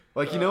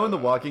Like, in The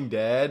Walking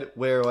Dead,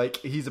 where, like,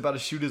 he's about to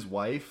shoot his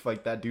wife.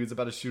 Like, that dude's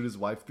about to shoot his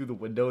wife through the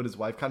window, and his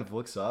wife kind of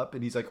looks up,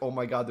 and he's like, oh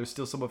my god, there's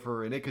still some of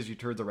her in it, because she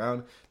turns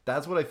around.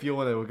 That's what I feel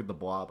when I look at the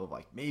blob, of,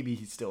 like, maybe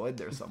he's still in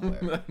there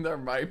somewhere. There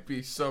might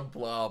be some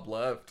blob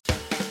left.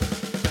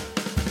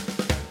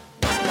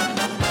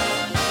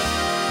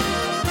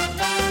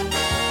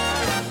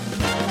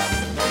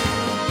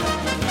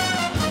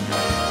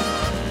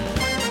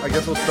 I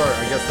guess we'll start.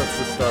 I guess that's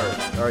the start.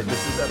 All right,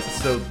 this is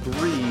episode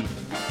 3,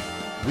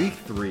 week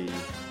 3.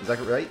 Is that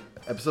right?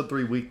 Episode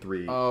 3, week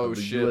 3. Oh, of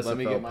the shit. USFL Let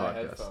me get my podcast.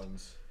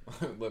 headphones.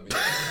 Let me.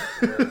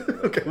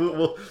 Okay,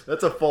 well,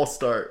 that's a false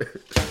start.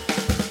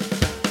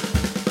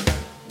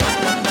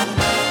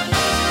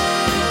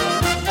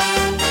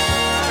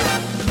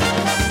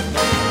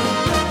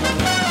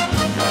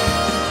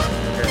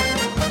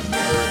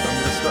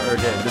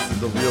 Okay, this is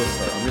the real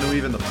start. I'm going to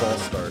leave in the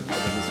false start, and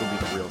then this will be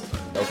the real start.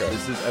 Okay.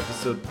 This is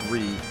episode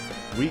 3,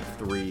 week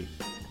 3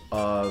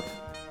 of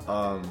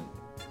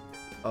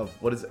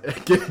what is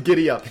it?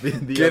 Giddy Up. The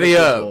Giddy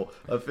Up.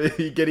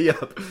 Giddy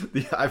Up.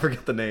 I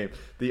forget the name.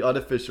 The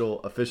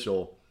unofficial,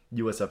 official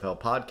USFL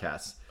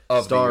podcast.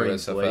 Of starring the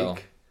USFL.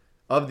 Blake.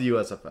 Of the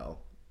USFL.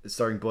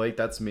 Starring Blake,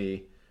 that's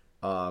me.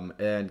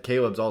 And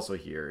Caleb's also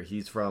here.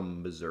 He's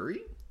from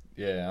Missouri?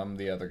 Yeah, I'm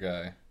the other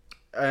guy.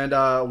 And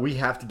we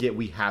have to get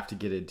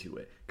into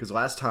it. Because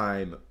last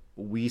time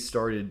we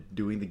started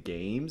doing the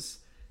games,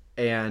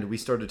 and we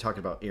started talking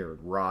about Aaron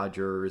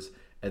Rodgers,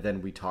 and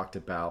then we talked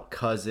about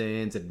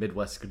Cousins and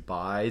Midwest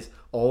goodbyes,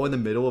 all in the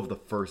middle of the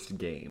first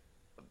game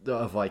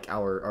of like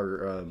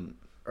our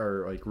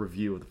like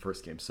review of the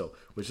first game. So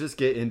let's just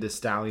get into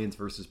Stallions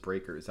versus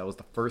Breakers. That was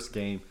the first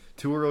game,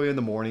 too early in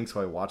the morning, so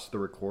I watched the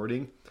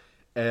recording.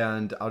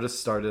 And I'll just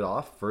start it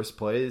off. First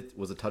play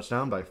was a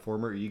touchdown by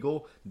former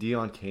Eagle.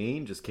 Deion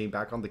Kane just came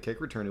back on the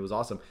kick return. It was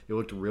awesome. It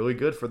looked really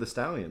good for the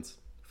Stallions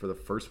for the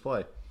first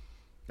play.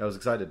 I was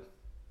excited.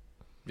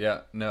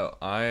 Yeah, no,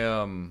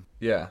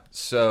 yeah,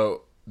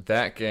 so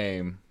that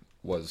game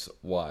was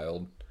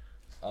wild.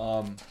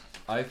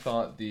 I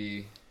thought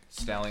the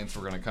Stallions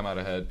were going to come out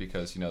ahead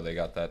because, they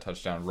got that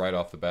touchdown right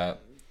off the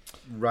bat.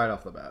 Right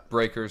off the bat.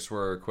 Breakers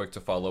were quick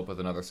to follow up with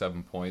another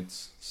 7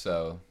 points,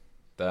 so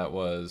that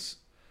was...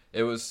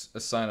 It was a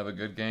sign of a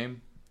good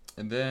game.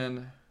 And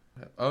then,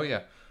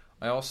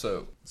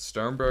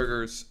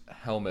 Sternberger's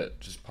helmet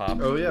just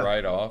popped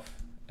right off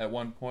at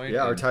one point.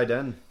 Yeah, our tight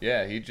end.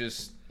 Yeah, he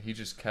just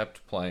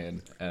kept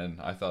playing, and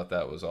I thought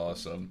that was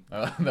awesome.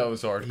 That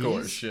was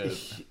hardcore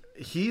shit.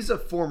 He's a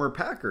former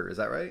Packer, is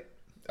that right?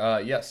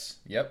 Yes.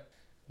 Yep.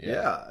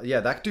 Yeah,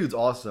 that dude's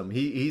awesome.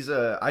 He's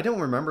I don't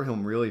remember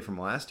him really from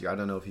last year. I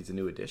don't know if he's a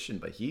new addition,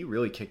 but he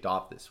really kicked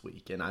off this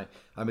week, and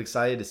I'm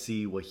excited to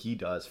see what he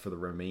does for the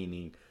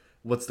remaining.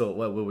 What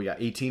we got?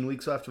 18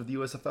 weeks left of the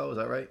USFL, is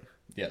that right?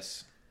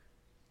 Yes.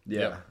 Yeah.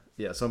 Yep.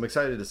 Yeah, so I'm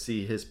excited to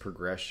see his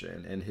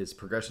progression and his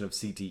progression of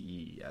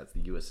CTE as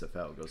the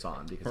USFL goes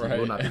on, because he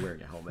will not be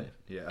wearing a helmet.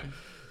 Yeah.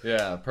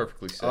 Yeah,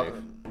 perfectly safe.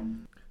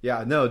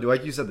 Yeah, no,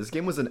 like you said, this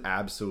game was an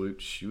absolute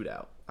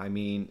shootout. I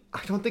mean,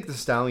 I don't think the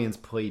Stallions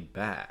played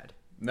bad.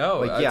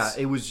 No.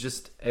 It was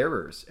just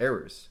errors. It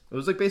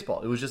was like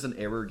baseball. It was just an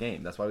error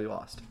game. That's why we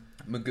lost.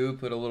 Magoo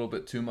put a little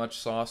bit too much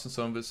sauce in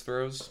some of his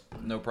throws.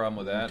 No problem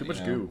with that. Too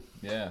much goo.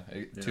 Yeah,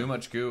 too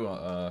much goo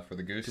for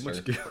the Gooster. Too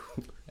much goo.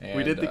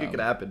 We didn't think it could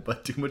happen,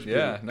 but too much goo.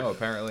 Yeah, no,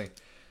 apparently.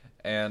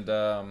 And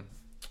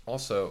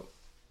also,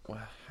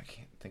 I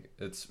can't think.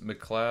 It's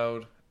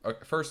McLeod.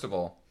 First of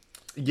all.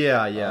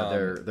 Yeah,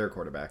 their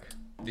quarterback.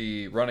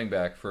 The running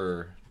back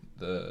for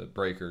the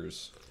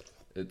Breakers,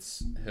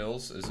 it's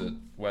Hills. Is it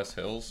Wes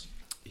Hills?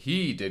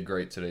 He did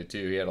great today,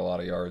 too. He had a lot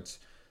of yards.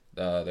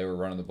 They were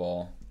running the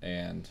ball.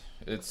 And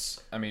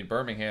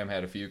Birmingham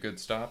had a few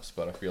good stops,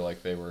 but I feel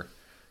like they were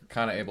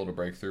kind of able to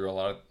break through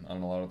on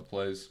a lot of the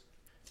plays.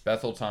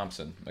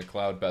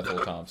 McLeod Bethel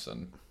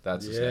Thompson.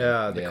 That's his name.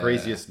 Yeah, the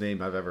craziest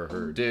name I've ever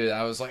heard. Dude,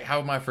 I was like, how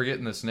am I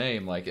forgetting this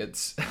name? Like,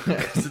 it's...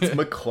 it's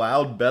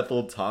McLeod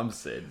Bethel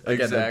Thompson.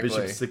 Again, exactly.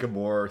 Bishop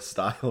Sycamore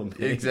style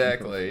name.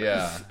 Exactly,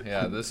 yeah.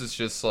 Yeah, this is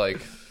just like,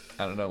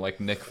 I don't know, like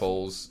Nick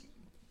Foles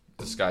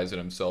disguising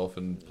himself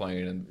and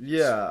playing in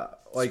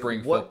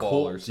spring what football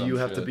cult or do some you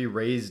have shit. to be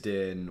raised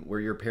in where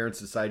your parents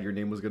decide your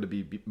name was going to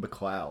be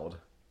McLeod?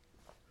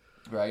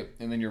 Right,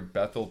 and then you're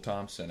Bethel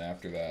Thompson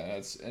after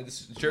that.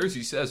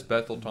 Jersey says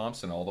Bethel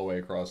Thompson all the way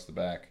across the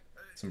back.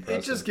 It's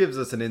impressive. It just gives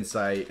us an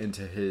insight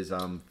into his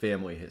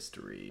family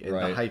history, and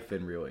right. The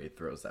hyphen really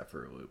throws that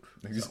for a loop.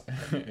 So.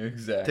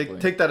 Exactly.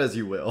 Take that as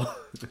you will.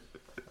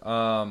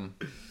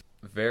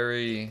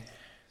 Very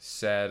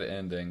sad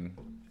ending,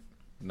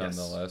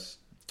 nonetheless.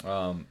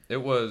 Yes.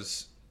 It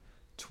was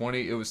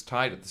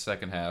tied at the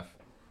second half,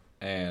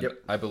 and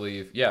I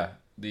believe,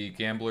 the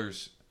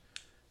Gamblers,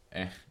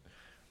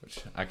 which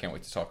I can't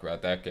wait to talk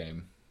about that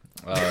game.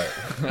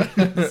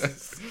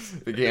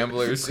 The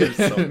Gamblers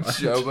and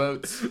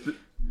Showboats.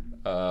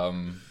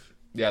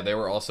 They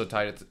were also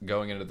tied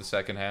going into the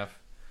second half.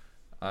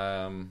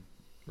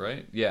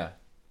 Right? Yeah,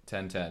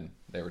 10-10.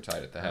 They were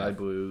tied at the half. I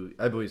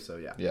believe so.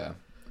 Yeah. Yeah,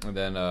 and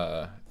then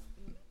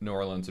New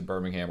Orleans and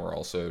Birmingham were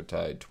also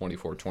tied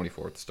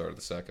 24-24 at the start of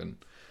the second.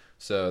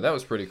 So that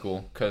was pretty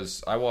cool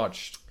because I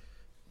watched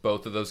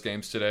both of those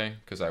games today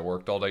because I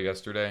worked all day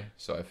yesterday.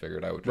 So I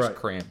figured I would just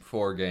cram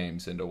 4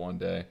 games into one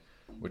day,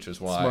 which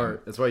is why.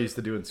 Smart. That's what I used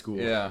to do in school.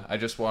 Yeah, I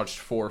just watched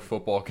 4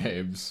 football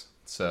games.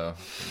 So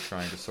I'm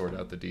trying to sort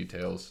out the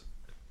details.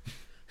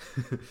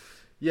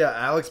 Yeah,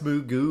 Alex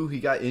Mugu, he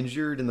got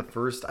injured in the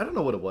first. I don't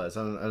know what it was.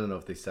 I don't know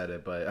if they said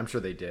it, but I'm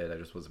sure they did. I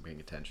just wasn't paying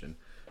attention.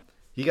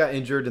 He got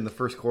injured in the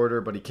first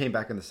quarter, but he came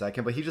back in the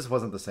second. But he just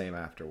wasn't the same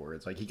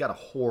afterwards. Like he got a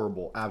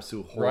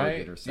absolute horrible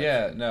interception.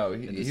 Yeah, no,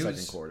 in the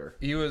second quarter.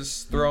 He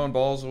was throwing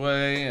balls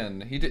away,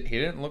 and he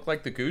didn't look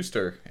like the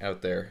Gooster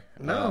out there.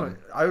 No,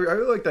 I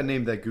really like that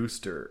name, that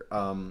Gooster.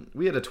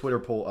 We had a Twitter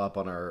poll up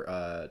on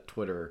our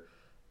Twitter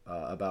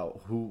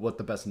about what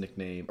the best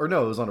nickname, or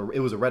no, it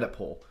was a Reddit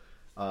poll.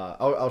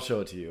 I'll show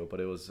it to you, but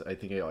it was, I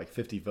think, like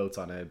 50 votes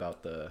on it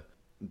about the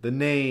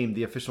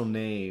official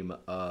nickname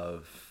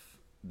of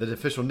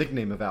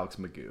Alex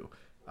Magoo.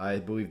 I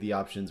believe the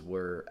options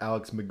were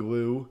Alex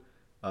McGlue,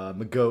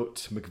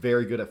 McGoat,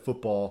 McVery good at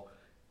football,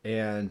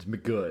 and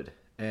McGood.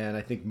 And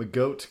I think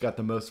McGoat got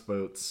the most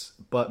votes,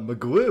 but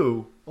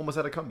McGlue almost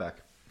had a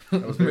comeback. I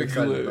was very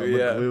excited about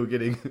McGlue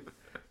getting.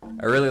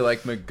 I really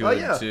like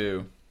McGood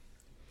too.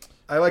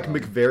 I like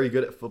McVery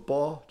good at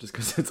football just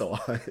because it's a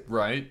lot.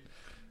 Right.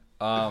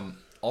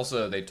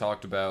 Also, they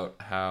talked about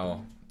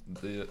how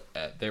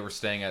they were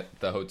staying at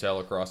the hotel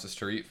across the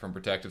street from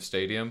Protective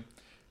Stadium,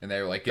 and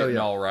they were like getting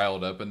all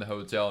riled up in the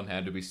hotel and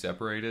had to be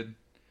separated.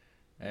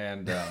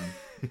 And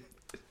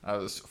I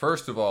was,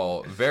 first of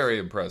all, very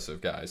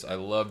impressive, guys. I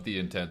love the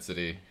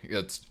intensity.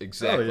 It's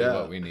exactly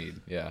what we need.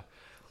 Yeah.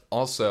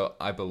 Also,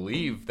 I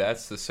believe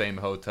that's the same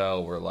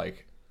hotel where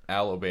like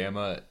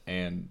Alabama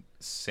and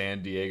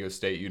San Diego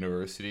State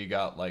University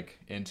got like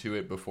into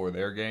it before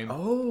their game.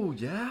 Oh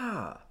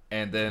yeah.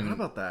 And then how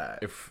about that?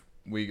 If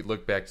we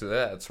look back to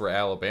that, that's where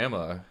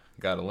Alabama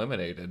got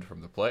eliminated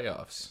from the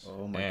playoffs.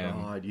 Oh my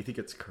god! Do you think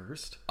it's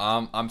cursed?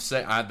 I'm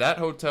saying that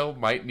hotel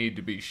might need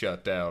to be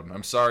shut down.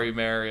 I'm sorry,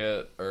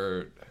 Marriott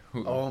or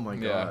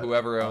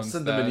whoever owns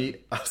that.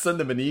 I'll send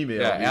them an email.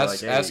 Yeah,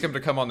 ask him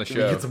to come on the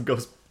show.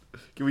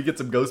 Can we get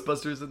some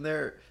Ghostbusters in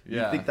there?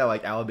 Yeah. You think that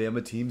like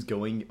Alabama teams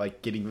getting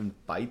in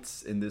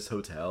fights in this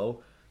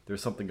hotel?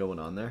 There's something going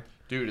on there.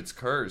 Dude, it's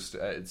cursed.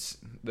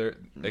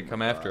 They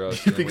come after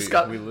us. We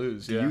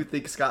lose. Do you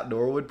think Scott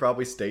Norwood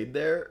probably stayed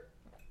there?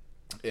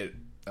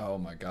 Oh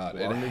my god!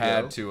 It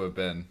had to have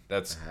been.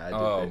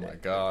 My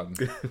god!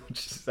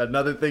 Just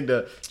another thing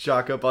to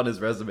chalk up on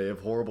his resume of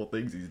horrible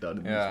things he's done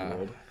in this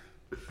world.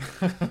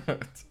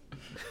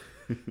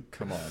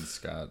 Come on,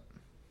 Scott.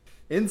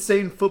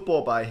 Insane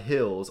football by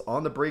Hills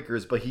on the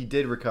Breakers, but he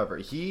did recover.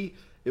 It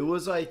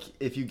was like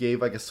if you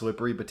gave like a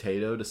slippery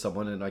potato to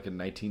someone in like a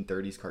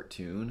 1930s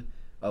cartoon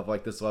of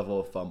like this level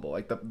of fumble.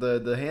 Like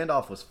the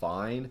handoff was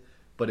fine,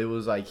 but it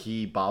was like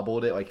he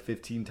bobbled it like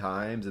 15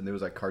 times and there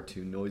was like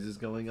cartoon noises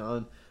going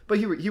on. But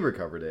he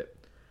recovered it.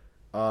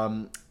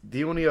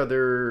 The only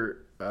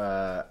other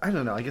I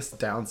don't know, I guess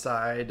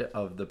downside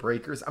of the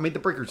Breakers. I mean, the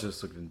Breakers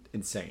just looked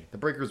insane. The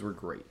Breakers were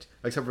great,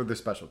 except for their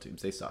special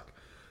teams. They suck.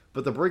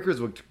 But the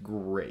Breakers looked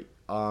great.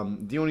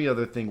 The only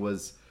other thing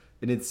was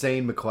an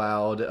insane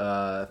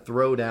McLeod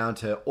throw down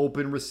to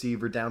open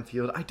receiver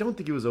downfield. I don't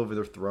think it was over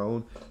their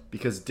thrown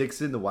because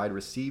Dixon, the wide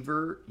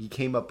receiver, he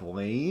came up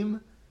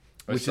lame,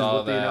 which is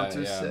what the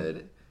announcer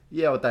said.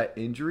 Yeah, with that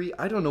injury.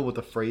 I don't know what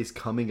the phrase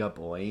coming up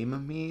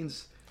lame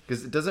means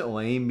because it doesn't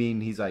lame mean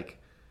he's like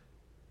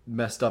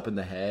messed up in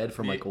the head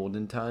from like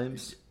olden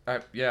times.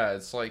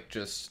 It's like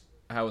just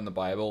how in the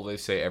Bible they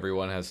say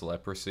everyone has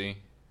leprosy.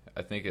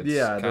 I think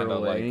it's kind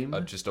of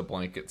like just a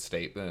blanket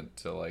statement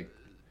to like.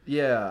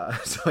 Yeah,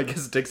 so I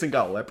guess Dixon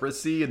got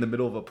leprosy in the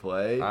middle of a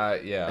play.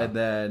 And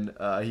then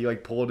he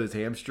like pulled his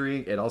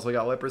hamstring and also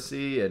got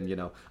leprosy.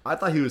 And I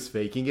thought he was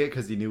faking it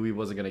because he knew he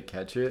wasn't gonna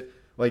catch it.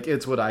 Like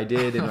it's what I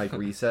did in like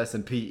recess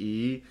and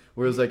PE,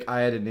 where it was like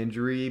I had an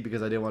injury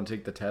because I didn't want to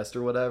take the test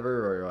or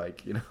whatever, or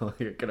like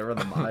like, gonna run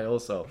the mile,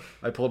 so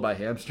I pulled my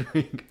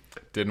hamstring.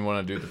 Didn't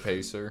want to do the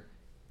pacer.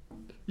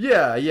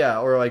 Yeah,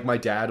 or like my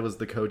dad was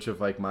the coach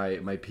of like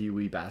my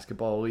Pee-wee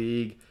basketball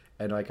league.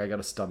 And, like, I got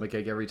a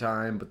stomachache every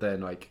time. But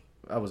then, like,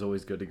 I was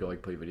always good to go,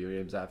 like, play video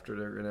games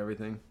after and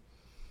everything.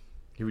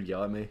 He would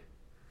yell at me.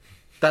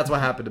 That's what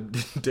happened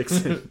to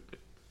Dixon.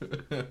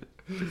 But,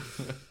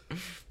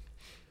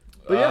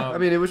 yeah, I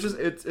mean, it was just...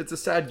 It's a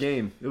sad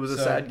game. It was a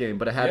sad game,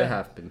 but it had to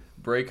happen.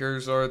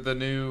 Breakers are the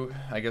new...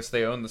 I guess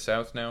they own the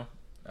South now.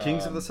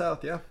 Kings of the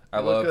South, yeah. I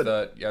love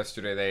that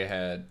yesterday they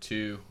had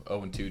 2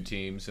 0-2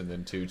 teams and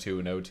then 2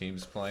 2-0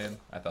 teams playing.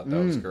 I thought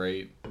that was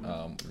great.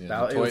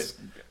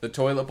 The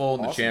Toilet Bowl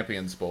and the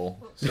Champions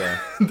Bowl. So.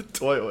 The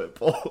Toilet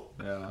Bowl.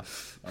 Yeah.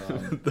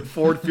 The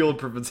Ford Field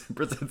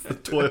presents the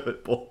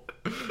Toilet Bowl.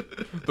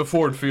 The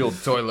Ford Field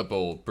Toilet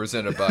Bowl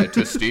presented by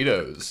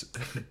Tostitos.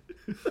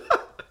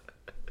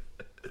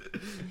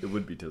 It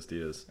would be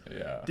Tostitos.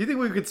 Yeah. Do you think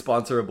we could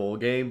sponsor a bowl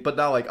game? But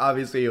not like,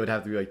 obviously it would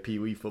have to be like Pee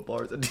Wee football.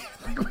 Do you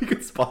think we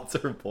could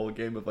sponsor a bowl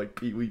game of like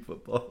Pee Wee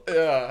football?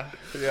 Yeah.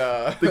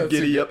 The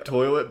Giddy Up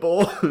Toilet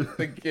Bowl.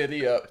 The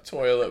Giddy Up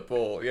Toilet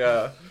Bowl.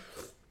 Yeah.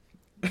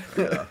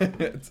 Yeah.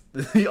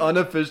 The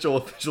unofficial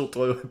official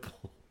toilet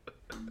bowl.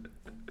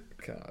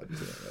 God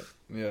damn it.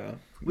 Yeah.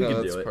 We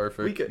can that's do it.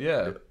 Perfect. We can,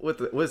 yeah.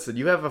 Listen,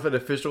 you have an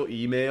official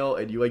email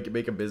and you like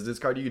make a business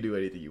card. You can do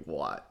anything you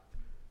want.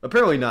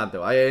 Apparently not,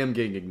 though. I am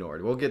getting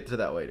ignored. We'll get to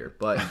that later.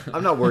 But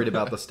I'm not worried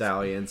about the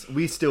Stallions.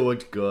 We still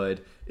looked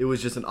good. It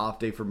was just an off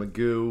day for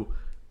Magoo.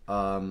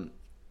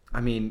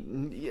 I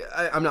mean,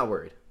 yeah, I'm not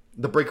worried.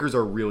 The Breakers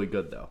are really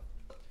good, though.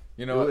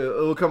 You know,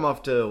 it'll come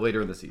off to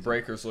later in the season.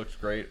 Breakers looked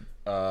great.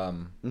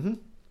 Bethel,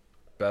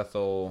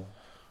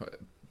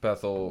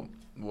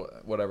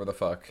 whatever the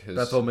fuck.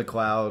 Bethel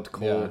McLeod,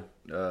 Cole,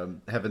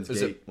 Heaven's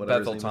Is Gate, it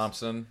whatever. Bethel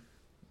Thompson?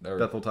 Or,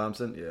 Bethel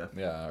Thompson, yeah.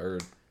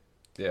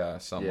 Yeah,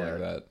 something like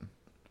that.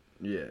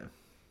 Yeah.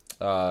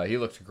 He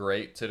looked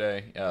great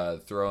today,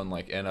 throwing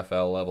like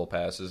NFL level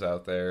passes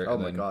out there. Oh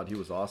my god, he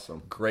was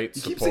awesome. Great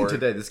you support. keep saying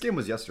today. This game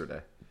was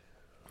yesterday.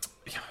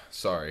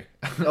 Sorry.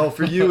 Oh,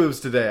 for you it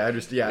was today. I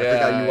just I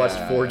forgot you watched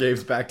 4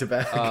 games back to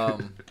back.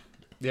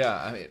 Yeah,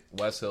 I mean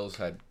Wes Hills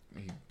he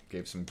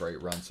gave some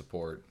great run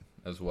support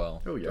as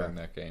well during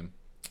that game.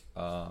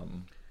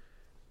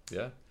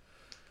 Yeah.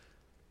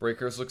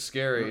 Breakers look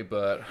scary,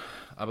 but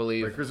I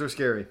believe Breakers are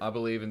scary. I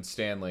believe in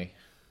Stanley.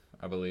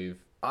 I believe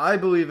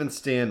in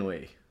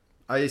Stanley.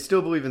 I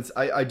still believe in.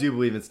 I do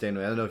believe in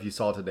Stanley. I don't know if you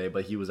saw today,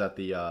 but he was at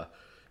the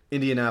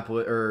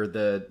Indianapolis or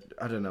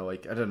I don't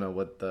know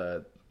what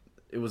the.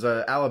 It was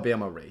a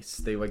Alabama race.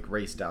 They like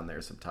race down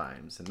there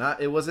sometimes, and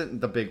it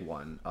wasn't the big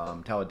one,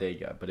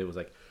 Talladega, but it was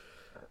like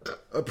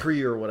a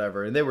pre or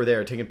whatever, and they were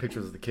there taking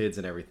pictures of the kids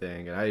and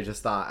everything. And I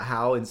just thought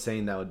how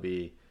insane that would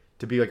be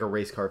to be like a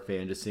race car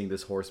fan, just seeing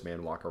this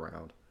horseman walk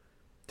around,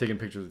 taking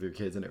pictures with your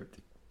kids and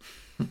everything.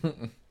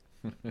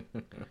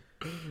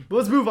 But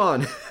let's move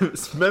on.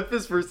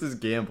 Memphis versus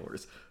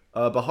Gamblers.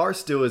 Bahar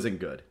still isn't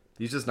good.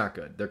 He's just not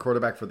good. Their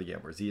quarterback for the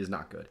Gamblers. He is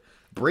not good.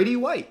 Brady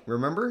White,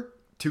 remember?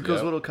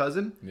 Tuco's little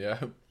cousin? Yeah.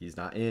 He's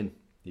not in.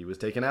 He was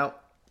taken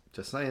out.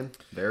 Just saying.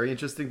 Very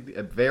interesting.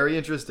 Very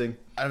interesting.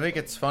 I think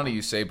it's funny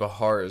you say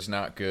Bahar is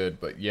not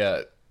good, but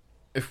yet,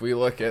 if we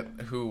look at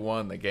who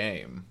won the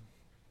game.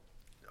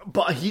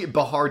 But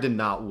Bahar did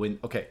not win.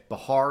 Okay,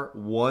 Bahar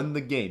won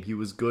the game. He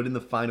was good in the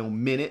final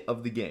minute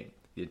of the game.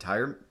 The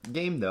entire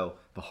game, though,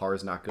 Bahar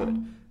is not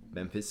good.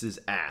 Memphis is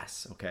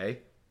ass, okay?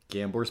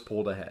 Gamblers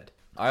pulled ahead.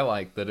 I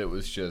like that it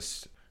was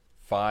just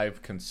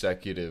 5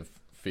 consecutive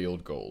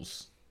field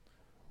goals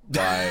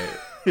by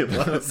the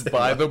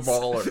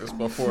Ballers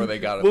before they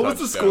got a touchdown. What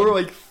was the score,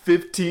 like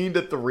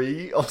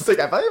 15-3? I was like,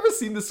 have I ever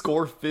seen the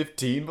score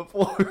 15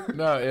 before?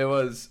 No, it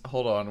was,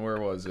 hold on, where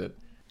was it?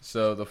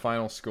 So the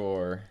final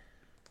score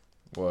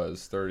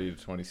was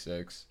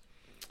 30-26.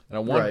 And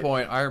at one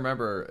point, I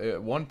remember,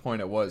 at one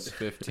point it was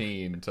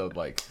 15 to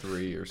like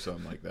 3 or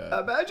something like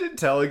that. Imagine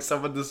telling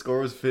someone the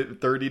score was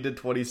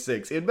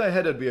 30-26. In my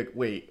head, I'd be like,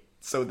 wait,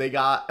 so they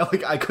got,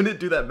 like, I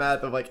couldn't do that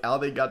math of like how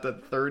they got to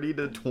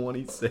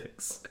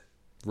 30-26.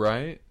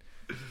 Right?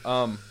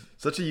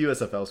 Such a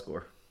USFL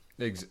score.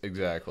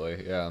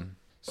 Exactly, yeah.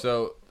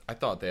 So I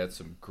thought they had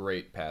some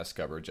great pass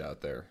coverage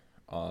out there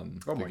on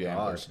the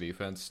Gamblers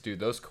defense.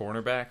 Dude, those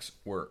cornerbacks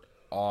were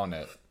on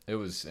it. It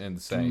was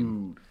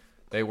insane. Dude.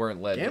 They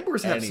weren't letting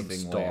Gamblers anything have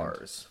some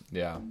stars. Land.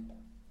 Yeah.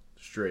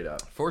 Straight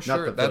up. For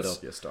sure. Not the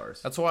Philadelphia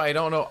Stars. That's why I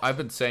don't know. I've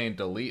been saying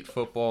delete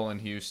football in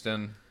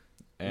Houston.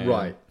 And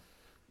right.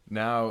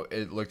 Now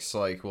it looks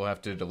like we'll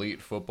have to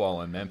delete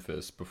football in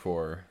Memphis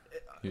before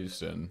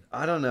Houston.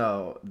 I don't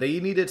know. They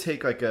need to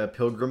take like a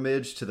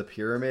pilgrimage to the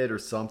pyramid or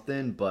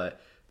something,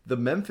 but the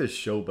Memphis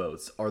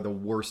Showboats are the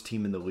worst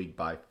team in the league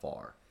by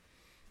far.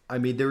 I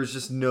mean, there was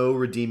just no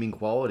redeeming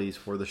qualities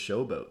for the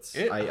Showboats.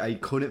 I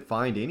couldn't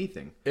find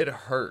anything. It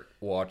hurt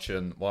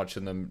watching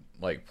them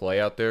like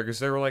play out there because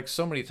there were like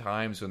so many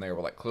times when they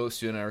were like close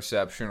to an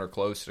interception or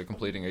close to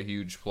completing a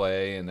huge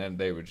play, and then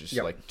they would just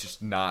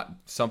just not,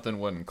 something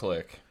wouldn't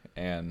click.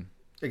 And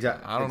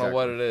I don't know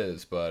what it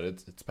is, but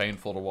it's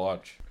painful to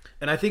watch.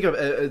 And I think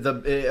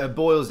it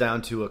boils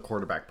down to a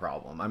quarterback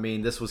problem. I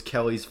mean, this was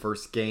Kelly's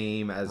first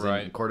game as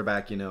a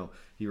quarterback. You know,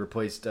 he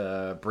replaced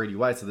Brady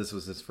White, so this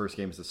was his first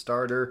game as a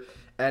starter.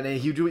 And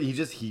he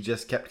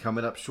just kept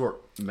coming up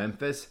short.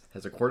 Memphis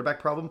has a quarterback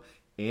problem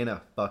and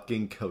a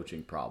fucking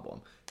coaching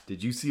problem.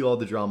 Did you see all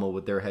the drama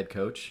with their head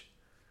coach?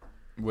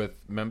 With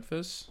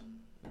Memphis'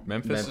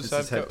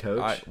 head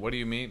coach? What do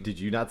you mean? Did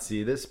you not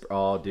see this?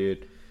 Oh,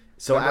 dude.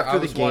 So Remember, after I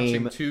was the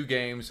game, watching 2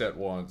 games at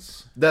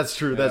once. That's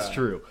true. Yeah. That's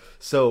true.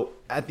 So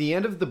at the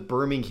end of the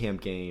Birmingham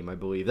game, I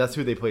believe that's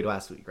who they played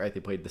last week, right? They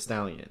played the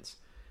Stallions.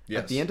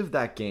 Yes. At the end of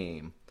that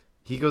game,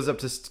 he goes up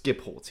to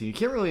Skip Holtz, and you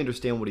can't really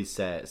understand what he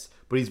says,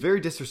 but he's very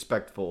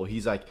disrespectful.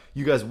 He's like,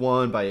 "You guys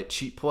won by a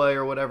cheat play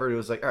or whatever." It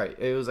was like, all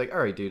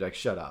right, dude, like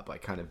shut up,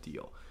 like kind of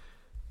deal.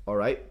 All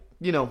right,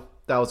 you know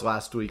that was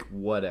last week.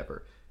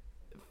 Whatever.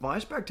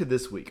 Flashback to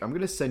this week. I'm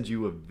gonna send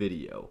you a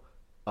video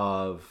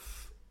of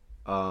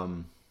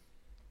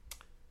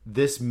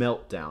This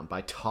Meltdown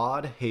by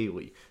Todd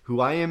Haley,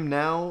 who I am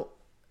now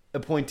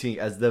appointing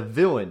as the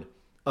villain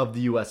of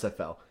the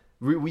USFL.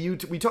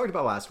 We talked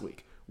about last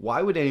week.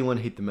 Why would anyone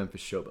hate the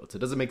Memphis Showboats? It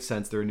doesn't make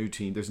sense. They're a new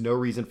team. There's no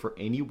reason for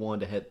anyone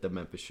to hate the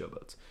Memphis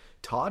Showboats.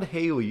 Todd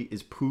Haley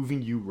is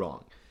proving you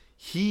wrong.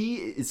 He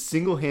is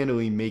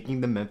single-handedly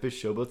making the Memphis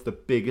Showboats the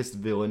biggest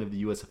villain of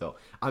the USFL.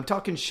 I'm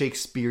talking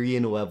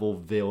Shakespearean-level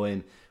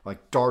villain,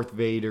 like Darth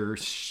Vader,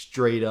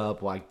 straight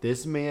up. Like,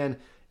 this man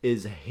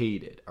is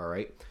hated, all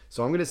right?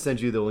 So I'm going to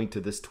send you the link to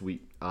this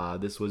tweet.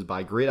 This was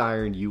by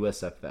Gridiron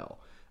USFL.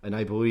 And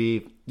I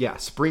believe,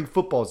 Spring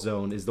Football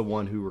Zone is the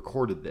one who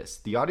recorded this.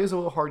 The audio is a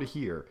little hard to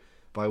hear,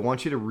 but I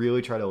want you to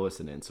really try to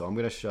listen in. So I'm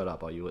going to shut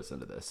up while you listen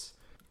to this.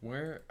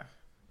 Where?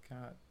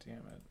 God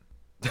damn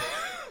it.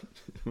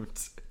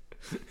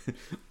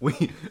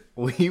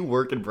 we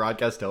work in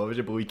broadcast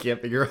television, but we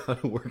can't figure out how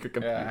to work a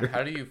computer. Yeah,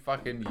 how do you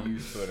fucking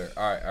use Twitter?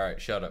 All right,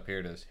 shut up. Here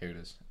it is.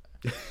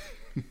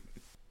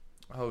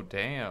 Oh,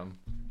 damn.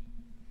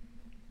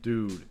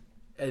 Dude.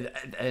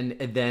 And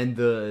then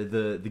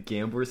the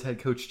Gamblers head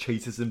coach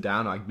chases him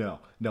down. I'm like,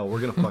 no, we're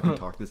going to fucking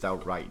talk this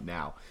out right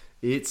now.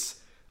 The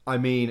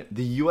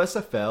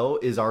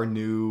USFL is our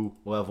new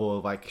level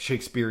of, like,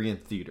 Shakespearean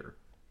theater.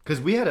 Because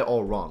we had it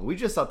all wrong. We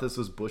just thought this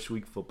was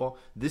Bushweek football.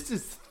 This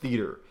is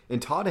theater. And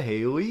Todd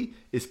Haley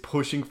is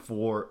pushing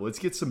for, let's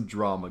get some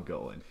drama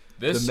going.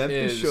 The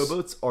Memphis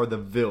Showboats are the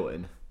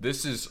villain.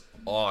 This is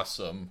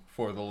awesome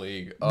for the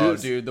league. Oh,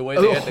 dude, the way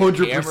they had the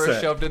 100%.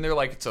 Camera shoved in there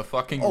like it's a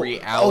fucking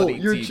reality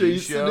you're TV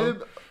chasing show.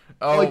 Him?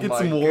 Oh, like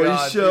it's a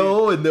Maury's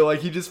show, dude. And they're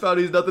like, he just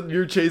found he's nothing.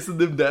 You're chasing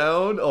them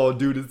down. Oh,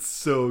 dude, it's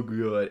so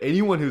good.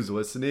 Anyone who's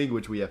listening,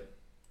 which we have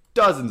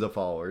dozens of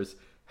followers,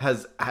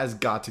 has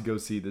got to go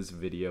see this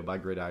video by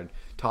Gridiron.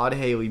 Todd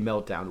Haley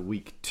meltdown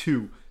week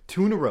 2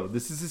 in a row.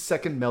 This is his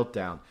second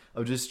meltdown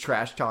of just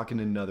trash talking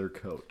another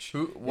coach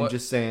and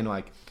just saying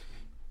like.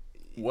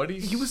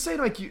 He was saying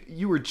like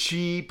you were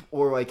cheap,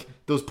 or like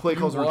those play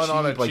calls were cheap.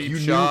 On a like cheap you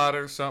shot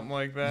or something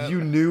like that.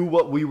 You knew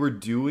what we were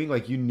doing,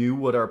 like you knew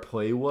what our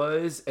play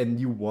was, and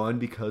you won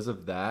because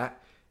of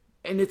that.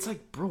 And it's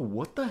like, bro,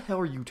 what the hell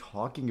are you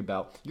talking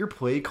about? Your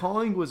play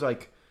calling was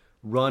like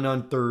run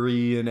on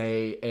 3 and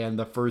 8, and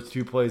the first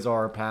 2 plays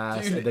are a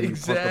pass, and then you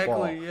punt the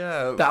ball.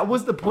 Yeah. That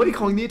was the play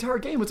calling the entire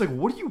game. It's like,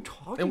 what are you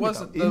talking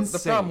about?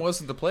 The problem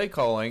wasn't the play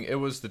calling;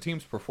 it was the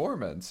team's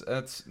performance.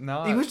 That's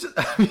not. It was just.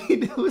 I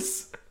mean, it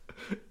was.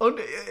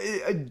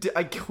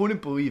 I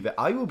couldn't believe it.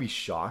 I will be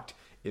shocked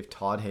if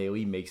Todd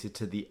Haley makes it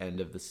to the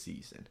end of the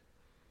season.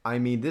 I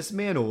mean, this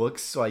man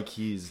looks like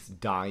he's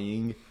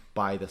dying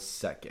by the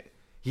second.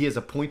 He has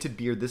a pointed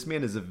beard. This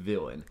man is a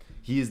villain.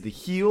 He is the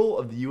heel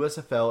of the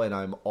USFL, and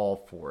I'm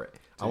all for it.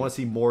 Dude. I want to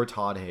see more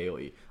Todd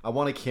Haley. I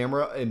want a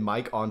camera and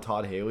mic on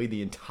Todd Haley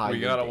the entire We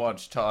gotta game.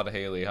 watch Todd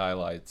Haley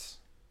highlights.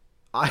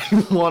 I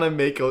want to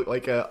make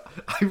I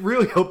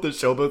really hope the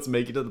Showboats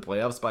make it to the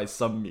playoffs by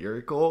some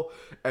miracle,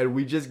 and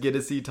we just get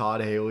to see Todd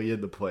Haley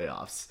in the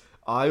playoffs.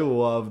 I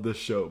love the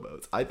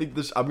Showboats. I think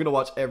I'm going to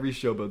watch every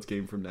Showboats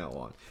game from now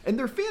on. And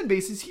their fan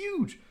base is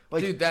huge.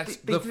 Like, dude,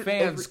 the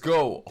fans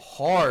go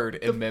hard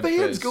in Memphis. The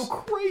fans go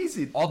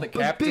crazy. All the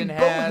captain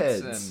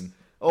hats and...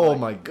 Oh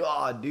my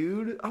god,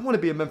 dude. I want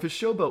to be a Memphis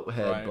Showboat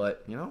head,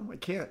 but, I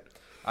can't.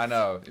 I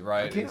know,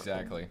 right?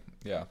 Exactly.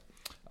 Yeah.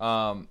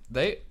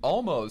 They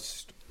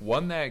almost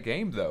won that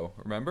game, though.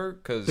 Remember?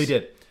 Because they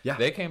did. Yeah.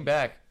 They came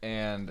back,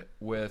 and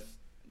with...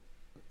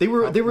 They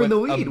were in the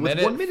lead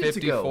with 1 minute to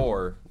go.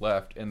 54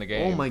 left in the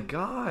game. Oh my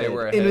god. They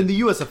were ahead. And in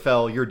the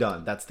USFL, you're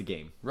done. That's the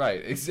game.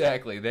 Right,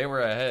 exactly. They were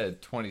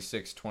ahead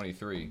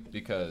 26-23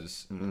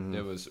 because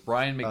it was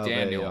Ryan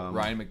McDaniel.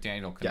 Ryan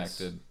McDaniel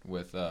connected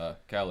with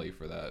Kelly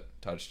for that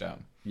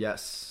touchdown.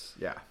 Yes.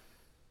 Yeah.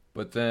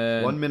 But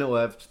then 1 minute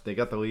left. They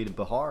got the lead.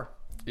 Bahar.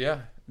 Yeah.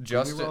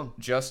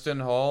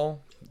 Justin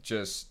Hall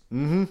just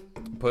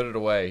put it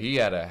away. He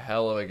had a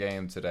hell of a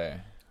game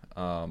today.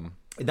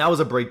 That was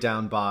a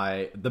breakdown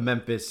by the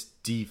Memphis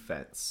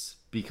defense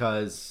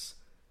because,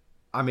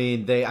 I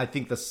mean, I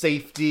think the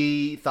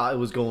safety thought it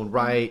was going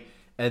right,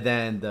 and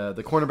then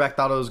the cornerback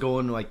thought it was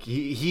going like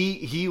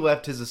he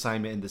left his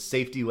assignment, and the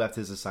safety left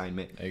his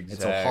assignment, exactly.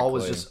 And so Hall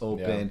was just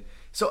open. Yeah.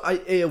 So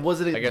it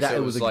wasn't that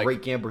it was a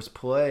great Gamblers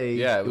play.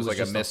 Yeah, it was like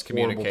a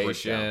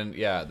miscommunication.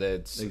 Yeah,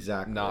 that's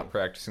not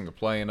practicing the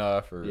play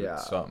enough or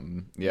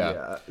something.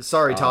 Yeah.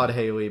 Sorry, Todd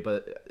Haley,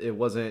 but it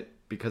wasn't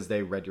because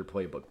they read your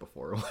playbook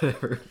before or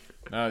whatever.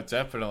 No, it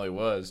definitely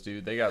was,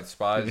 dude. They got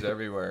spies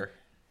everywhere.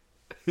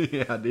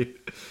 Yeah, dude.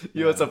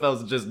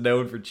 USFL is just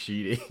known for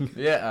cheating.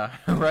 Yeah,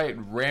 right.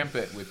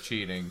 Rampant with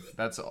cheating.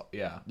 That's all.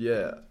 Yeah.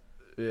 Yeah.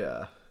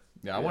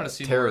 I want to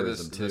see more of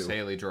this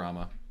Haley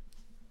drama.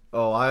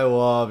 Oh, I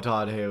love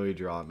Todd Haley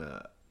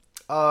drama.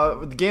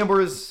 The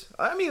Gamblers,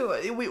 I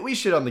mean, we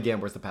shit on the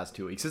Gamblers the past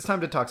 2 weeks. It's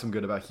time to talk some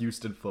good about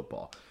Houston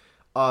football.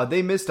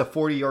 They missed a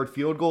 40-yard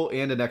field goal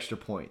and an extra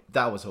point.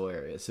 That was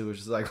hilarious. It was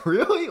just like,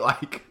 really?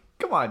 Like,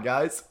 come on,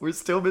 guys. We're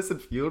still missing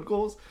field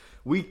goals?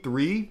 Week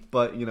 3,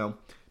 but,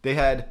 they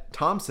had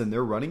Thompson,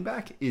 their running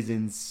back, is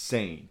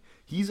insane.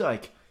 He's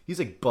he's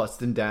like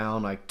busting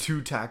down like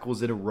 2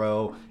 tackles in a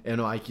row,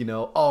 and like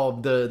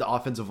the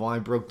offensive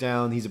line broke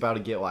down. He's about to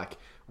get like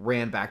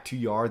ran back 2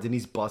 yards, and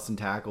he's busting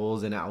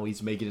tackles, and now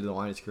he's making it to the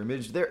line of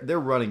scrimmage. Their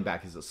running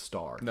back is a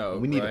star. No,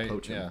 we need to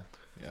poach him.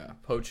 Yeah,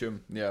 poach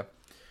him. Yeah.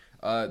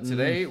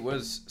 Today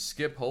was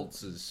Skip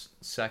Holtz's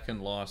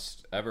second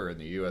loss ever in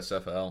the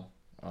USFL.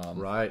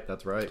 Right,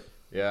 that's right.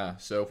 Yeah,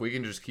 so if we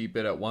can just keep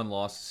it at 1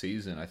 loss a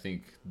season, I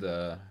think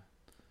that's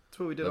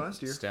what we did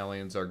last year.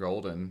 Stallions are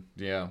golden.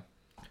 Yeah.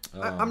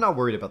 I'm not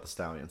worried about the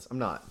Stallions. I'm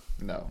not.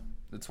 No,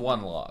 it's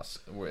 1 loss.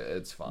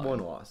 It's fine. 1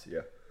 loss, yeah.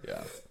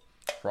 Yeah.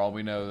 For all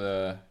we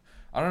know,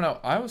 I don't know.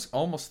 I was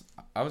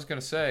gonna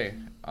say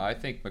I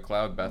think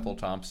McLeod Bethel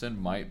Thompson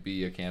might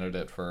be a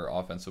candidate for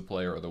Offensive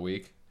Player of the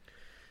Week.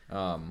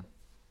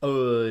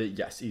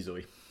 Yes,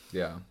 easily.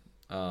 Yeah.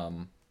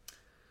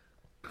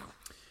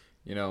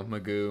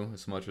 Magoo,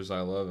 as much as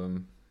I love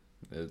him,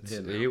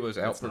 he was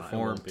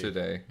outperformed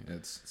today.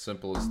 It's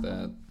simple as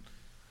that.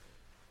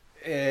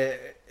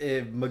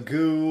 If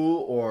Magoo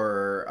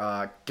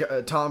or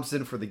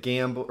Thompson for the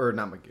gamble, or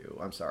not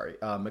Magoo, I'm sorry,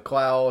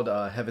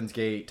 McLeod, Heaven's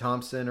Gate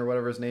Thompson or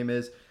whatever his name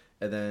is,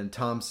 and then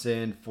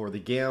Thompson for the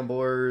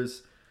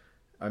Gamblers.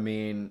 I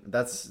mean,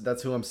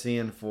 that's who I'm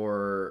seeing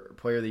for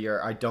Player of the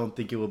Year. I don't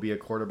think it will be a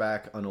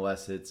quarterback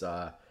unless it's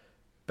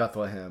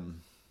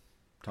Bethlehem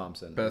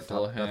Thompson.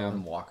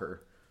 Bethlehem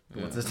Walker.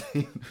 Yeah. What's his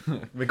name?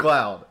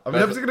 McLeod. I'm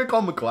just going to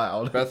call him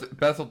McLeod.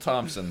 Bethel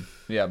Thompson.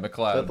 Yeah,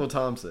 McLeod. Bethel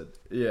Thompson.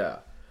 Yeah.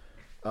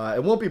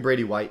 It won't be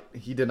Brady White.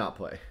 He did not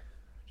play.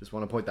 Just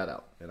want to point that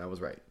out. And I was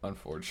right.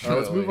 Unfortunately.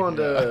 Let's move on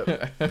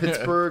to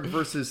Pittsburgh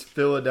versus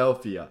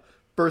Philadelphia.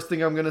 First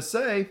thing I'm going to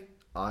say,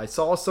 I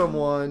saw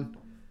someone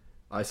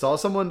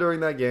during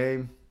that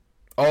game.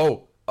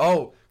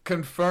 Oh,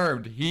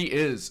 confirmed. He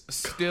is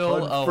still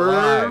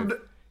alive.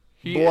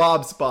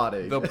 Blob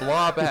spotting. The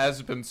blob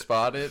has been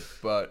spotted,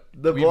 but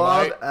the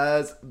blob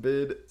has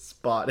been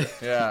spotted.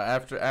 Yeah,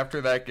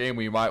 after that game,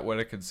 we might want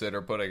to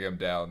consider putting him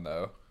down,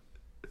 though.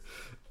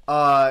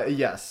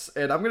 Yes,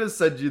 and I'm gonna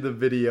send you the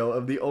video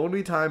of the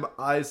only time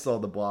I saw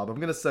the blob.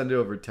 I'm gonna send it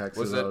over text.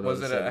 Was it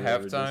at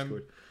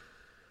halftime?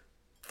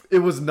 It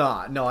was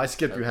not. No, I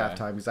skipped through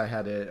halftime because I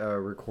had it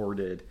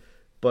recorded.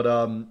 But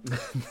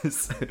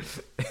it's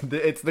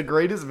the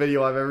greatest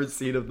video I've ever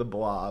seen of the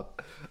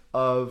blob.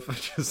 Of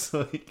just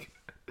like,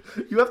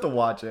 you have to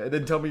watch it and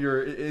then tell me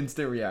your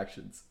instant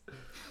reactions.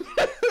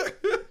 That's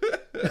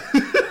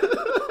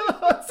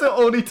the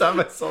only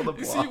time I saw the blob.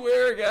 Is he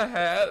wearing a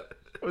hat?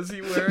 Was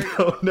he wearing?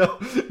 No,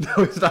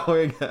 he's not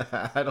wearing a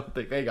hat. I don't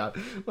think. Hang on,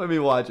 let me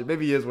watch it.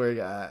 Maybe he is wearing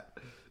a hat.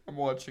 I'm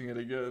watching it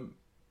again.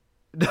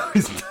 No,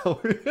 he's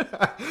not wearing a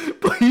hat.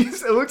 But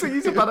it looks like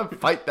he's about to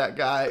fight that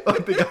guy,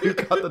 like the guy who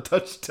got the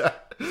touchdown.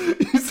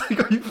 He's like,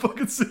 "Are you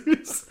fucking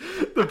serious?"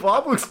 The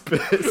blob looks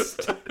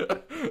pissed.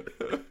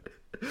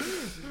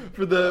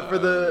 For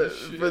the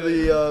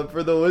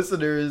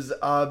listeners,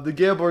 the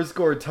Gamblers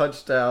score a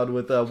touchdown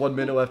with 1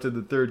 minute left in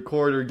the third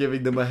quarter,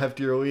 giving them a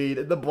heftier lead.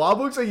 And the blob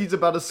looks like he's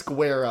about to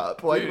square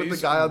up, like with the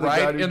guy on the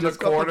ground in the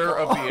corner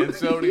of the end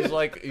zone.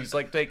 He's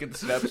like taking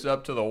steps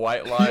up to the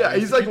white line. Yeah,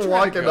 he's like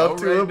walking up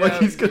to him like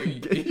he's gonna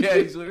get you. Yeah,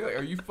 he's like,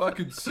 "Are you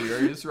fucking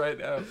serious right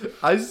now?"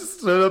 I just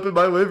stood up in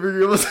my living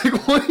room. I was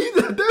like, "What?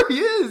 There he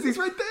is! He's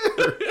right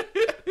there!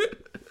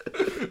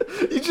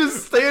 He's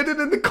just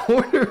standing in the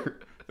corner."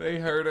 They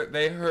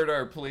heard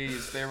our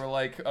pleas. They were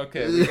like,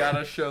 "Okay, we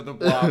gotta show the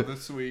blob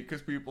this week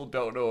because people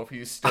don't know if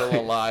he's still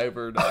alive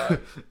or not."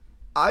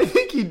 I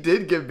think he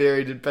did get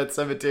buried in Pet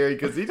Cemetery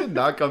because he did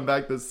not come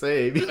back the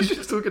same. He's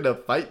just looking to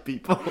fight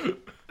people.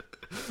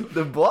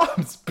 The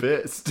blob's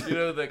pissed.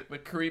 The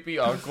creepy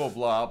Uncle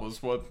Blob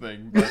was one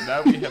thing, but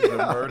now we have the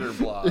murder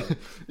blob.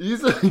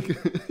 He's like,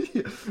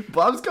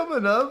 "Blob's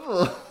coming up.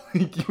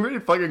 You ready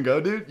to fucking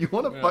go, dude? You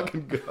want to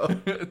fucking go?"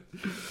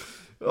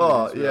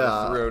 Oh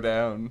yeah. Throw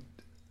down.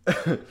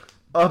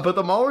 But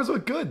the Maulers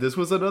look good. This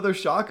was another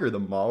shocker. The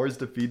Maulers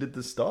defeated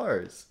the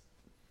Stars.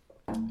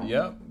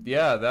 Yep.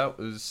 Yeah, that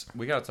was...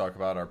 We got to talk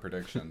about our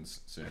predictions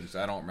soon.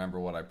 I don't remember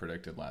what I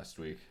predicted last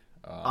week.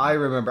 I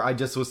remember. I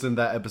just listened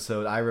to that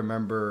episode. I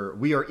remember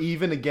we are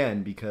even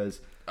again because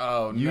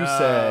you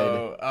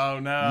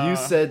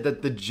said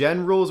that the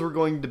Generals were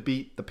going to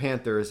beat the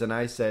Panthers, and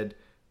I said,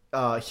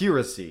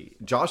 heresy.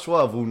 Josh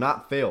Love will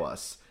not fail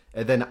us.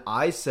 And then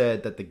I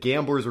said that the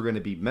Gamblers were going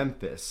to beat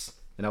Memphis,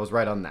 and I was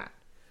right on that.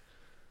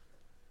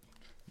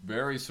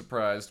 Very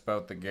surprised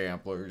about the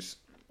Gamblers.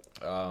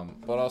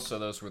 But also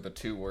those were the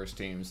 2 worst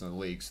teams in the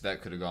league, so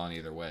that could have gone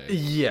either way.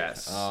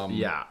 Yes.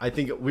 Yeah, I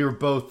think we were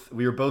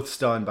both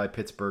stunned by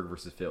Pittsburgh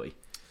versus Philly.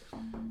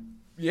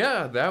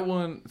 Yeah, that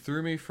one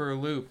threw me for a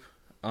loop.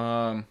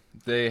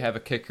 They have a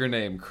kicker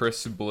named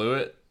Chris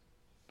Blewett.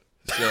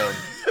 So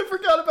I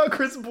forgot about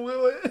Chris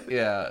Blewett.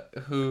 Yeah,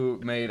 who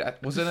made...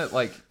 Wasn't it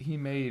like he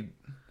made...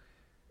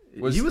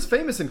 He was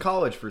famous in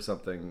college for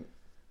something.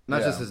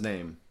 Not just his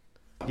name.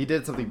 He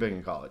did something big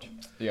in college.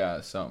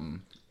 Yeah,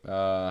 something.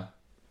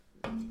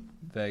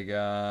 They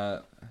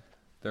got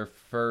their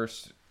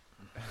first...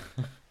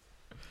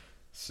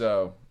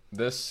 They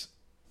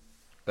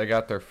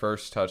got their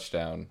first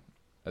touchdown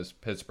as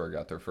Pittsburgh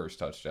got their first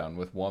touchdown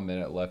with 1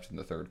 minute left in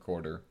the third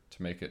quarter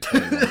to make it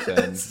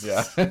 21-10.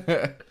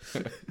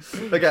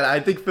 Yeah. Again, I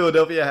think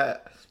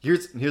Philadelphia.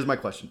 Here's my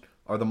question: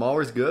 are the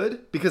Maulers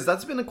good? Because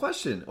that's been a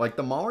question. Like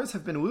the Maulers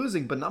have been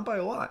losing, but not by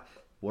a lot.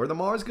 Were the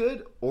Maulers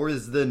good, or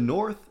is the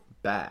North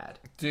bad?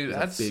 Dude,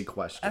 that's a big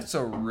question. That's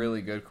a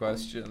really good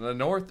question. The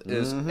North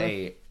is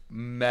a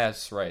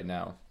mess right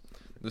now.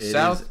 The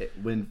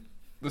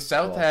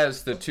South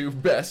has the two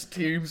best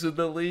teams in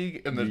the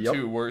league and the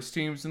two worst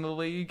teams in the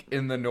league.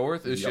 And the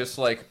North is just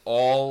like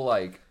all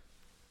like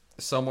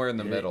somewhere in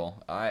the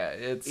middle.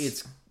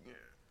 It's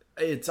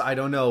I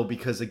don't know,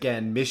 because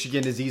again,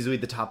 Michigan is easily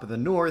the top of the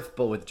North,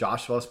 but with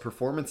Josh Bell's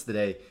performance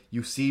today,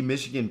 you see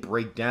Michigan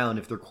break down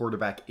if their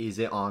quarterback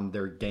isn't on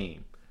their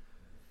game.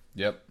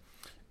 Yep.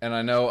 And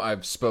I know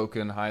I've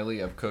spoken highly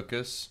of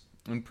Cookus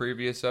in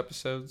previous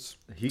episodes.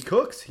 He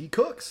cooks.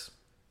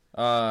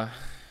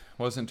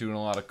 Wasn't doing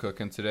a lot of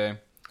cooking today.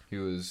 He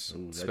was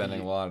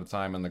spending a lot of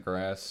time in the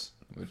grass,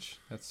 which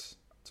it's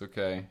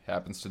okay.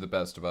 Happens to the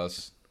best of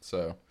us.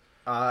 So,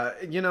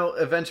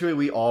 eventually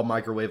we all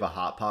microwave a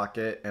Hot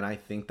Pocket, and I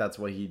think that's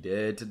what he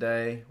did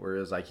today.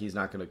 Whereas, like, he's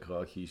not going to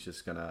cook. He's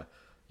just going to,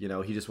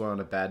 he just went on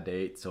a bad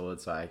date. So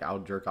it's like, I'll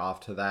jerk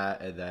off to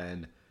that and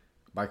then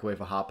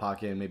microwave a Hot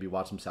Pocket and maybe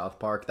watch some South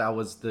Park. That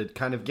was the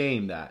kind of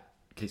game that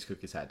Case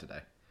Cookies had today.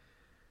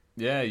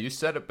 Yeah, you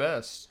said it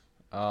best.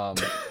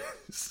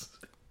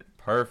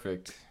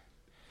 Perfect.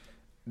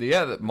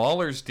 Yeah, the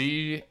Mauler's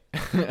D.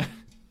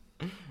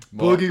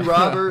 Boogie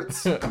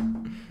Roberts.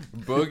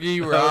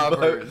 Boogie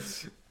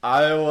Roberts.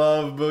 I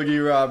love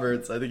Boogie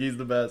Roberts. I think he's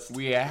the best.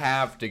 We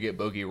have to get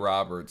Boogie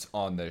Roberts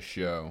on this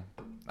show.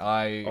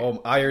 I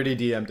already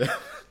DM'd him.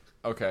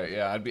 Okay,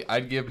 yeah,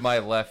 I'd give my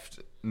left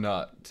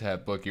nut to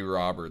have Boogie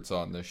Roberts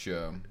on this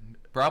show.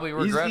 Probably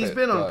regret he's it. He's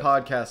been on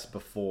podcasts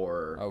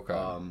before.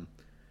 Okay.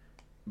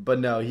 But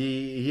no,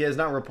 he has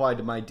not replied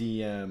to my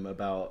DM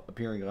about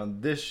appearing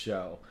on this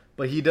show.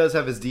 But he does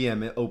have his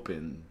DMs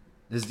open,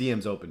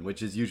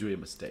 which is usually a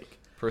mistake.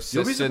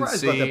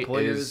 Persistency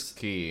is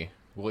key.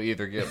 We'll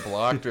either get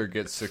blocked or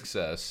get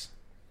success.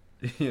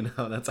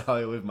 That's how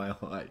I live my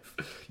life.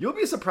 You'll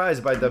be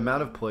surprised by the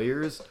amount of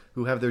players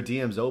who have their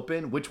DMs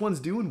open, which ones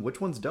do and which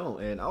ones don't.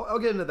 And I'll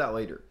get into that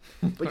later.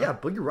 But yeah,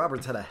 Boogie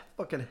Roberts had a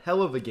fucking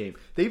hell of a game.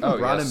 They even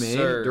brought him in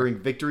during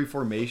victory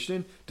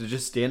formation to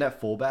just stand at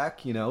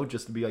fullback,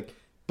 just to be like,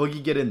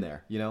 Boogie, get in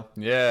there,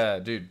 Yeah,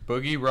 dude.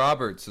 Boogie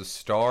Roberts, the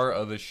star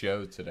of the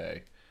show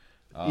today.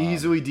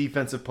 Easily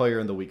defensive player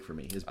in the week for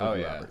me is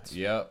Boogie Roberts.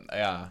 Yep.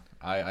 Yeah.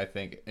 I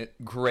think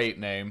great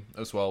name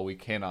as well. We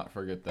cannot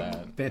forget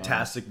that.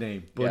 Fantastic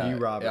name, Boogie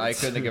Roberts. I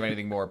couldn't think of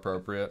anything more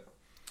appropriate.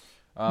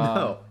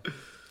 No.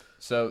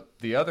 So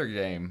the other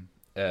game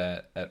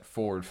at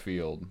Ford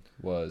Field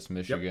was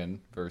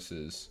Michigan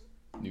versus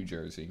New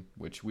Jersey,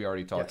 which we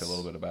already talked a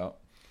little bit about.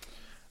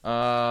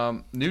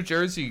 New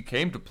Jersey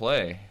came to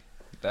play.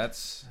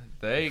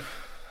 They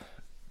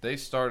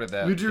started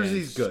that. New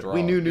Jersey's good. Strong.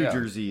 We knew New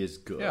Jersey is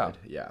good.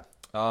 Yeah.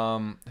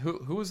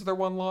 Who was their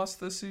one loss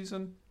this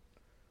season?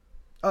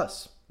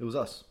 Us. It was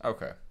us.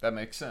 Okay, that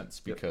makes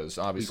sense because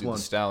obviously the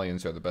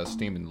Stallions are the best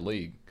team in the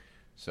league.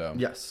 So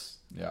yes.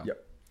 Yeah.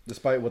 Yep.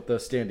 Despite what the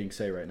standings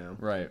say right now.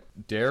 Right.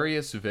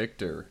 Darius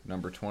Victor,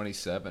 number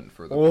 27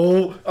 for the.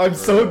 Oh, I'm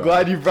so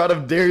glad you brought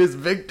up Darius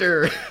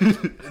Victor.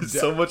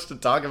 So much to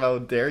talk about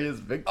with Darius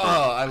Victor.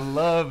 Oh, I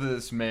love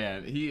this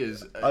man. He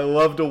is. I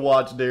love to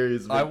watch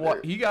Darius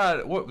Victor. He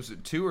got, what was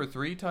it, 2 or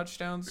 3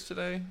 touchdowns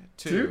today?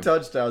 2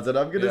 touchdowns, and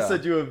I'm gonna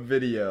send you a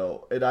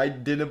video, and I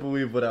didn't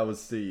believe what I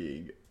was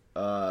seeing.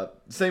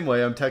 Same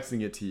way, I'm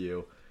texting it to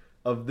you.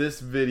 Of this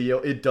video,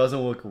 it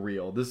doesn't look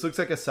real. This looks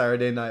like a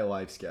Saturday Night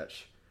Live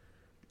sketch.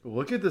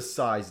 Look at the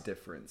size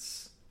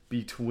difference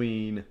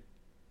between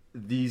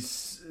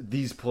these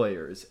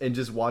players and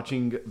just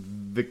watching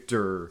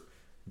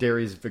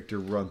Darius Victor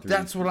run through.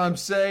 That's what I'm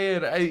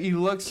saying. He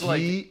looks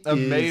like a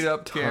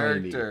made-up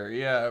character.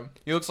 Yeah,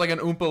 he looks like an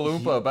Oompa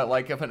Loompa, but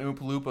like if an Oompa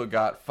Loompa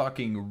got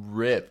fucking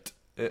ripped.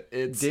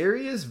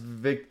 Darius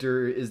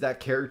Victor is that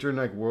character in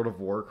like World of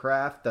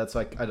Warcraft that's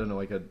like, I don't know,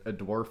 like a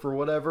dwarf or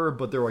whatever,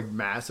 but they're like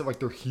massive, like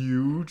they're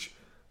huge.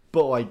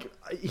 But like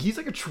he's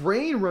like a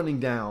train running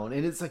down,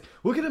 and it's like,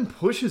 look at him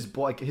push his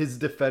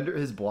defender,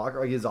 his blocker,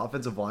 like his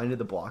offensive line to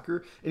the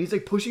blocker, and he's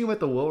like pushing him at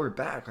the lower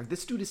back. Like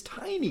this dude is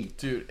tiny,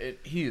 dude.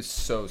 He is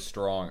so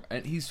strong,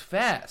 and he's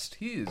fast.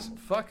 He is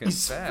fucking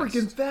fast.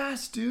 He's freaking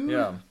fast, dude.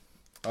 Yeah.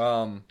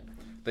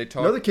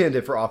 Another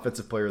candidate for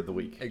offensive player of the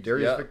week,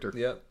 Darius Victor.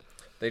 Yep.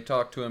 They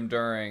talked to him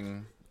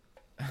during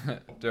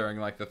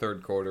like the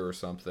third quarter or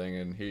something,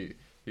 and he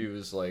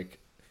was like,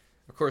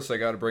 of course I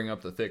got to bring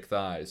up the thick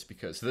thighs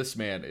because this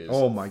man is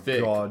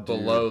thick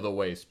below the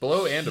waist,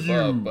 below and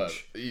above, but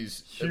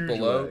he's huge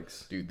below.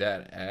 Legs. Dude,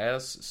 that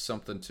ass,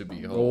 something to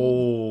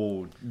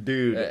behold. Oh,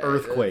 dude,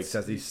 earthquakes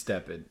as he's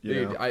stepping.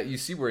 You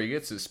see where he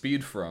gets his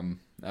speed from.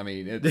 I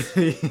mean, it's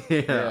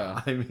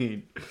I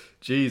mean,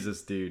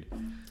 Jesus, dude.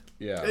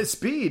 Yeah.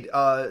 Speed.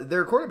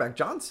 Their quarterback,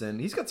 Johnson,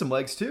 he's got some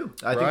legs too.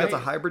 I think that's a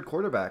hybrid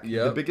quarterback.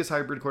 Yep. The biggest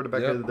hybrid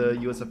quarterback of the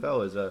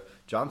USFL is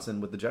Johnson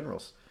with the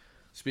Generals.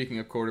 Speaking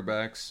of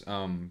quarterbacks,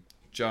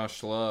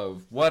 Josh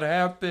Love, what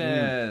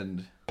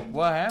happened?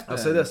 What happened?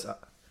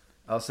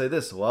 I'll say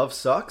this. Love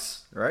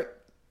sucks, right?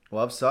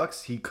 Love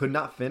sucks. He could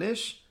not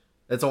finish.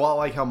 It's a lot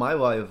like how my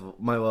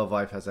love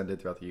life has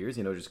ended throughout the years.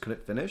 Just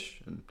couldn't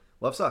finish, and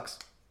love sucks.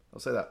 I'll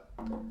say that.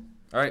 All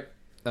right.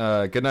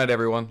 Good night,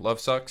 everyone. Love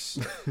sucks.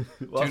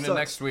 Tune in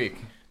next week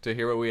to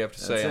hear what we have to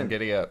say on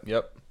Giddy Up.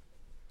 Yep.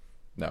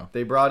 No.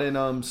 They brought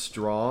in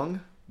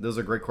Strong. Those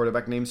are great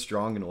quarterback names,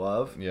 Strong and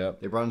Love.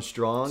 Yep. They brought in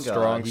Strong.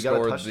 Strong he scored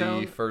got a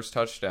touchdown. The first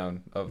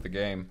touchdown of the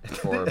game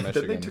for Michigan.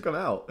 Then they took him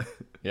out.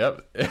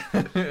 Yep.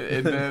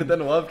 and then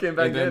Love came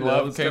back and then in.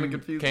 Love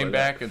came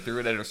back and threw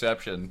an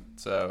interception.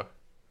 So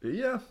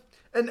yeah.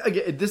 And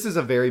again, this is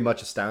a very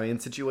much a Stallion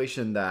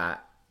situation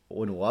that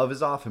when Love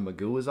is off and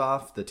Magoo is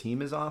off, the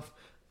team is off.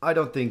 I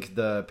don't think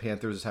the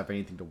Panthers have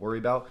anything to worry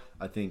about.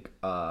 I think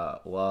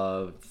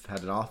Love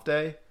had an off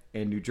day,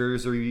 and New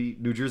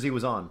Jersey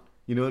was on.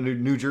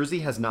 New Jersey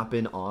has not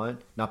been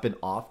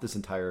off this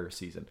entire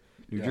season.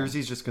 New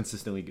Jersey's just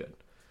consistently good.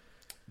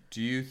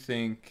 Do you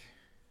think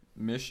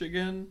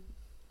Michigan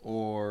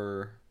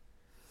or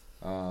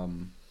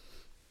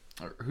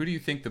who do you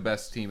think the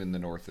best team in the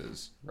North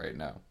is right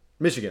now?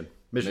 Michigan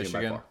by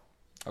far.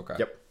 Okay.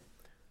 Yep.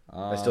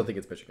 I still think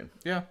it's Michigan.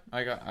 Yeah,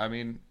 I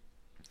don't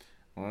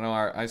know.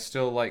 I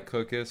still like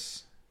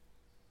Cookus.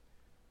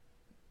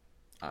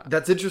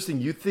 That's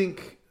interesting. You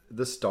think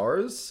the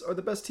Stars are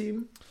the best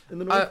team in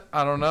the North?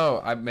 I don't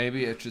know.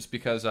 Maybe it's just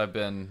because I've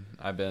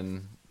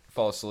been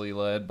falsely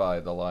led by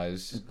the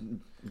lies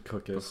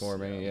Cookus before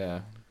me.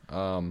 Yeah.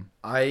 I'm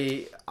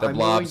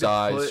Blob's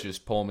eyes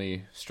just pull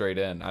me straight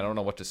in. I don't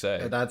know what to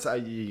say. That's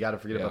you got to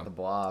forget about the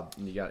Blob.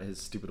 And you got his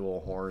stupid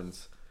little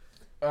horns.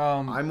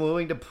 I'm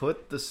willing to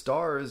put the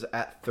Stars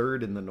at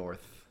third in the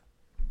North.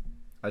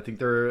 I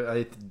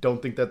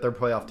don't think that they're a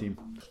playoff team.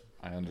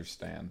 I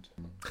understand.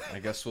 I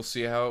guess we'll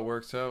see how it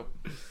works out.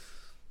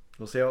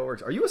 We'll see how it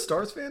works. Are you a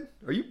Stars fan?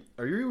 Are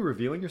you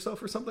revealing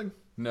yourself or something?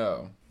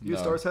 No. You a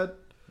Stars head?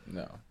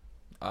 No.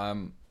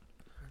 I'm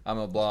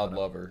a Blob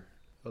lover.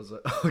 I was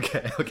like,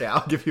 okay,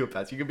 I'll give you a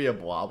pass. You can be a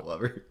Blob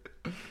lover.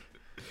 You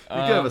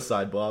can have a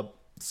side Blob.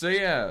 So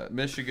yeah,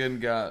 Michigan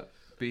got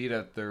beat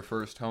at their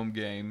first home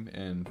game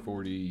in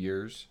 40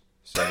 years.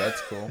 So that's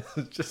cool.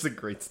 It's just a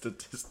great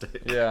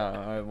statistic. Yeah,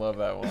 I love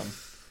that one.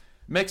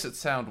 Makes it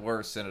sound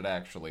worse than it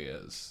actually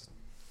is.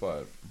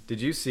 But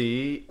did you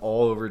see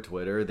all over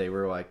Twitter they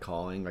were like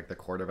calling like the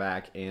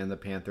quarterback and the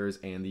Panthers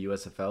and the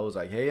USFL was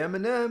like, "Hey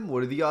Eminem,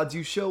 what are the odds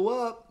you show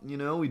up?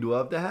 We'd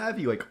love to have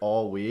you," like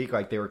all week.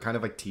 Like they were kind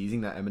of like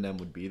teasing that Eminem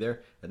would be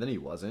there, and then he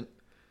wasn't.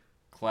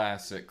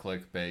 Classic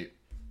clickbait.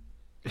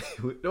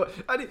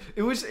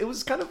 It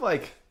was kind of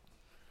like,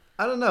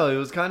 I don't know. It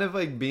was kind of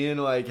like being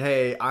like,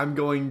 "Hey, I'm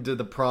going to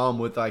the prom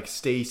with like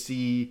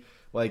Stacy,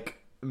 like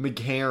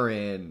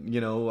McCarron,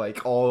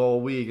 like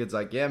all week." It's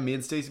like, yeah, me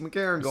and Stacey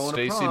McCarron going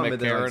to prom. Stacey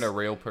McCarron, a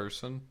real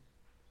person?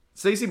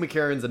 Stacey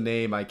McCarron's a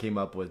name I came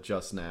up with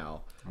just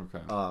now.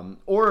 Okay.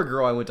 Or a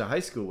girl I went to high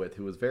school with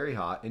who was very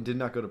hot and did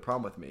not go to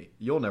prom with me.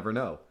 You'll never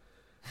know.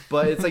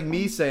 But it's like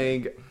me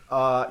saying,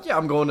 yeah,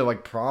 I'm going to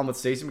like prom with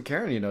Stacey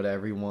McCarron, to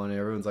everyone. And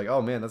everyone's like,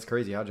 "Oh man, that's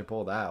crazy. How'd you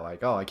pull that?"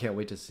 Like, "Oh, I can't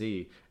wait to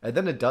see." And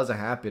then it doesn't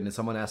happen. And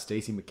someone asks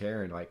Stacey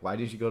McCarron, like, "Why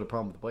didn't you go to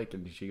prom with Blake?"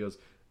 And she goes,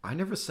 "I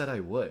never said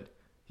I would."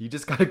 He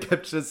just kind of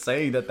kept just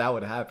saying that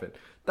would happen.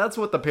 That's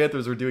what the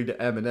Panthers were doing to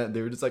Eminem.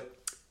 They were just like,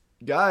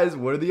 "Guys,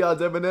 what are the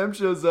odds Eminem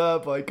shows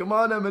up? Like, come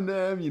on,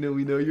 Eminem.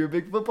 We know you're a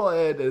big football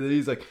head." And then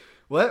he's like,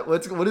 "What?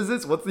 What is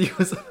this? What's the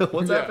USFL?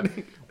 What's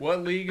happening?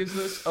 What league is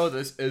this? Oh,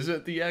 this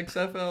isn't the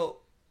XFL.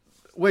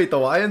 Wait, the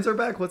Lions are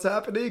back. What's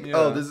happening? Yeah.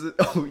 Oh, this is.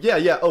 Oh,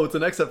 yeah. Oh, it's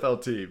an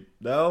XFL team.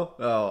 No.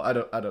 Oh, I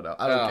don't know.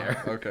 I don't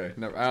care. Okay.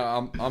 No,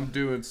 I'm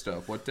doing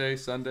stuff. What day?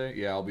 Sunday?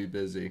 Yeah, I'll be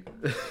busy.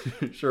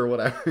 Sure,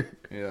 whatever.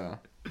 Yeah.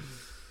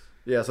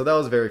 Yeah, so that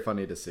was very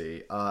funny to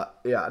see.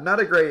 Yeah, not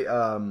a great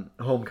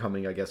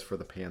homecoming, I guess, for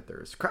the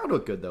Panthers. Crowd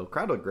looked good, though.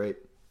 Crowd looked great.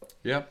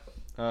 Yep.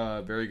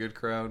 Very good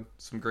crowd.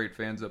 Some great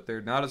fans up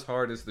there. Not as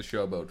hard as the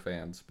Showboat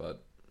fans,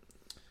 but...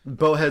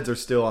 Boatheads are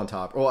still on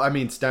top. Well, I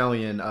mean,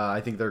 Stallion,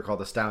 I think they're called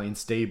the Stallion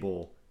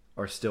Stable,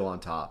 are still on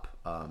top.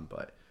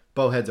 But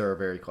Boatheads are a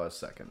very close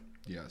second.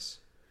 Yes.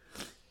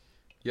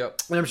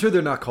 Yep. And I'm sure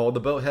they're not called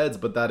the Boatheads,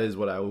 but that is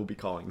what I will be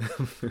calling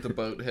them. The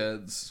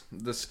Boatheads.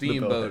 The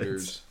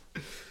Steamboaters.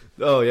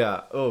 Oh,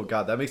 yeah. Oh,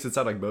 God, that makes it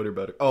sound like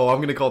motorboater. Oh, I'm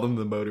going to call them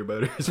the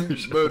motorboaters for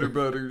sure.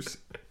 Motorboaters.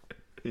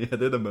 Yeah,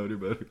 they're the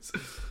motorboaters.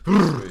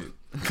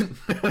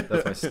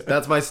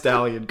 That's my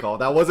Stallion call.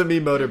 That wasn't me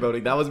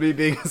motorboating. That was me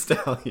being a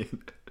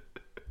Stallion.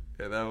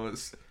 Yeah,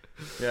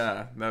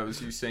 that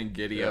was you saying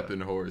giddy up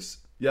in horse.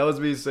 Yeah, that was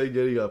me saying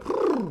giddy up.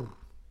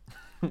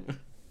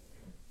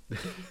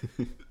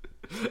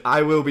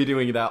 I will be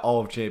doing that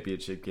all of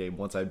championship game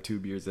once I'm 2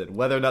 beers in,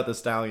 whether or not the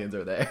Stallions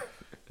are there.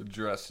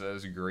 Dressed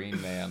as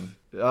Green Man.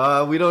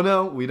 We don't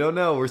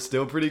know. We're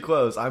still pretty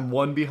close. I'm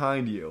one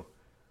behind you.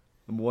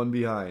 I'm one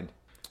behind.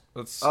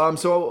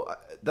 So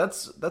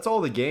that's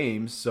all the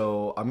games.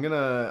 So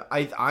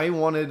I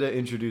wanted to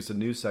introduce a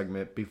new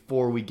segment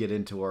before we get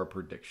into our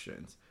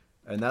predictions.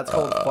 and that's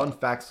called Fun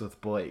Facts with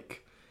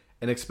Blake.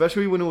 And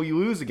especially when we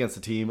lose against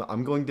a team,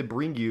 I'm going to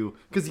bring you,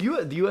 because the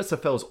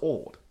USFL is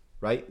old,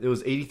 right? It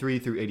was 83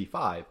 through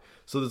 85.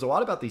 So there's a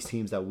lot about these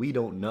teams that we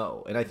don't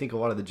know, and I think a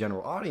lot of the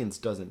general audience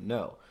doesn't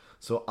know.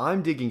 So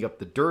I'm digging up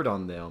the dirt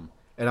on them,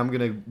 and I'm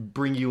going to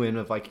bring you in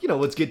of like,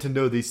 let's get to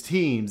know these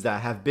teams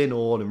that have been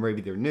old, and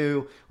maybe they're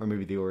new, or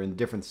maybe they were in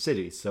different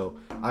cities. So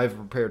I've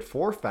prepared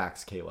 4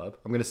 facts, Caleb.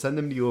 I'm going to send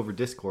them to you over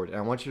Discord, and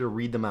I want you to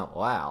read them out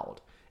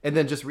loud, and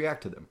then just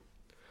react to them.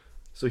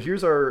 So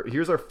here's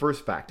our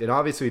first fact, and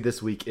obviously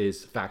this week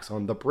is facts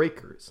on the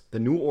Breakers, the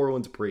New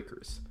Orleans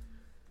Breakers.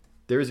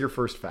 There's your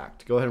first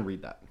fact. Go ahead and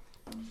read that.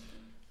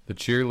 The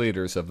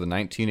cheerleaders of the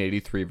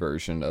 1983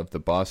 version of the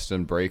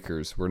Boston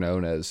Breakers were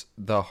known as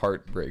the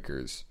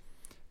Heartbreakers.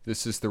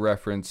 This is the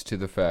reference to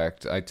the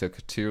fact I took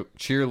a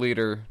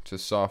cheerleader to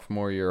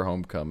sophomore year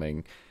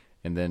homecoming,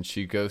 and then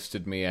she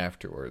ghosted me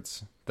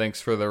afterwards.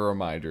 Thanks for the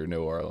reminder,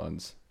 New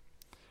Orleans.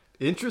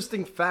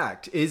 Interesting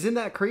fact. Isn't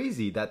that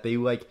crazy that they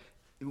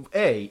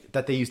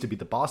that they used to be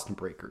the Boston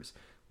Breakers,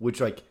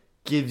 which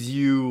gives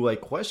you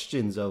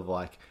questions of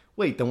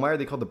wait, then why are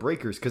they called the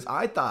Breakers? Because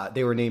I thought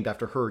they were named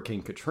after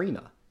Hurricane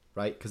Katrina,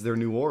 right? Because they're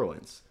New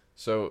Orleans.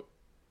 So,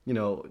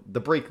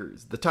 the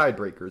Breakers, the Tide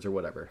Breakers, or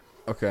whatever.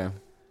 Okay.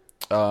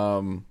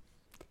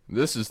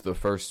 This is the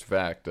first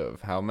fact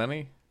of how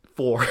many?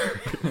 4.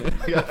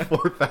 I got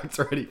 4 facts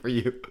ready for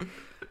you.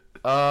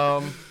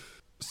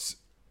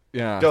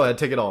 Yeah. Go ahead,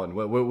 take it on.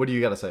 What do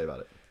you got to say about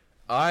it?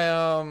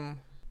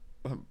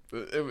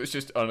 It was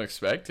just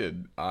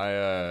unexpected.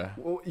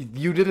 Well,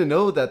 you didn't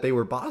know that they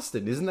were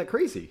Boston. Isn't that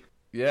crazy?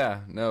 Yeah,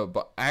 no,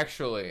 but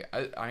actually,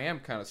 I am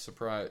kind of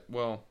surprised.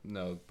 Well,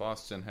 no,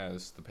 Boston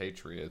has the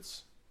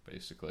Patriots,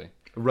 basically.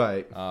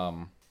 Right.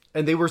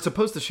 And they were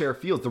supposed to share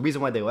fields. The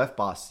reason why they left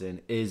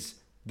Boston is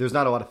there's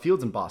not a lot of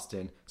fields in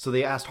Boston. So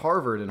they asked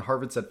Harvard, and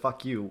Harvard said,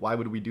 fuck you. Why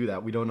would we do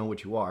that? We don't know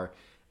what you are.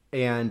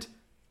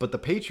 But the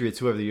Patriots,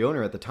 whoever the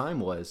owner at the time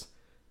was,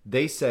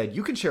 they said,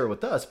 you can share it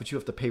with us, but you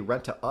have to pay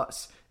rent to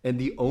us. And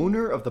the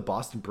owner of the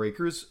Boston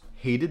Breakers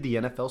hated the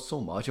NFL so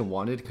much and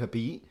wanted to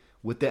compete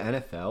with the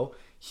NFL,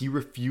 he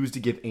refused to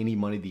give any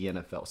money to the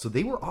NFL. So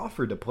they were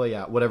offered to play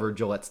at whatever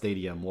Gillette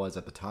Stadium was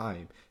at the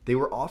time. They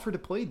were offered to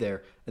play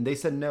there, and they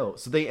said no.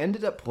 So they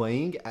ended up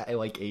playing at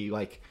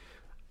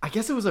I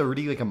guess it was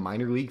already a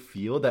minor league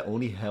field that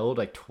only held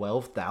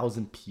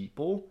 12,000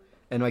 people.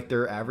 And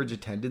their average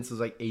attendance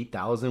was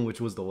 8,000, which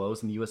was the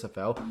lowest in the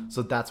USFL.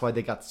 So that's why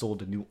they got sold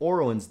to New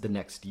Orleans the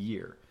next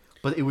year.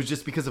 But it was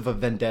just because of a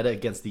vendetta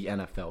against the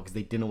NFL because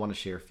they didn't want to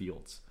share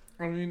fields.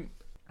 I mean,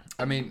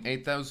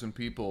 8,000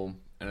 people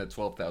in a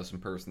 12,000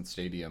 person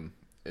stadium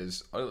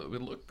it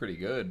would look pretty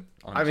good.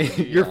 On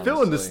TV, you're honestly.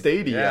 filling the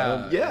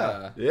stadium.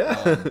 Yeah.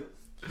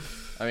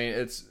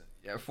 It's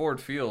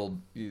Ford Field.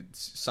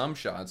 Some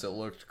shots it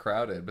looked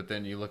crowded, but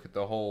then you look at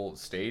the whole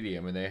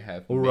stadium and they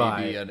have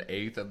maybe an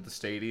eighth of the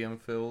stadium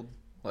filled.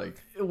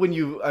 When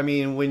you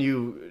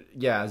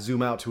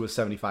zoom out to a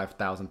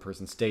 75,000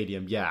 person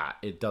stadium,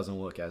 it doesn't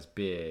look as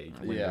big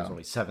when there's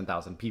only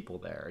 7,000 people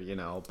there,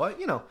 But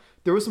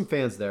there were some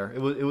fans there. It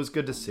was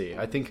good to see.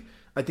 I think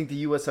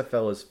the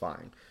USFL is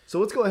fine. So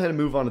let's go ahead and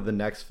move on to the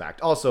next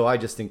fact. Also, I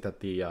just think that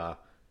the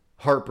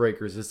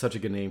Heartbreakers is such a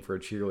good name for a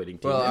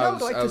cheerleading team. Well, and I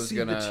would like to see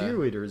the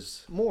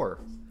cheerleaders more.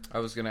 I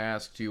was gonna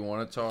ask, do you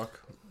want to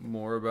talk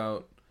more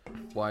about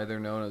why they're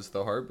known as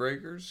the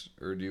Heartbreakers,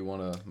 or do you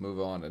want to move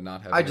on and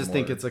not have? I just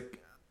think it's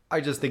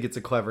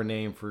a clever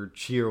name for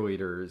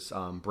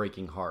cheerleaders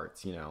breaking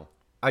hearts.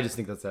 I just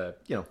think that's a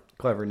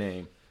clever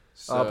name.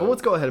 But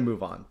let's go ahead and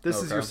move on.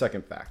 This is your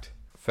second fact.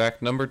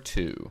 Fact number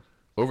 2: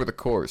 over the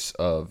course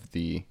of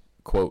the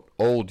quote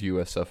old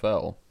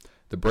USFL,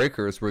 the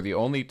Breakers were the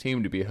only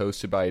team to be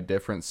hosted by a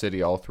different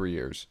city all 3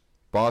 years: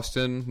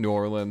 Boston, New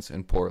Orleans,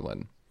 and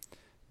Portland.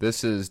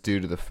 This is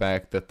due to the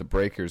fact that the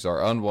Breakers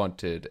are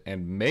unwanted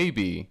and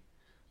maybe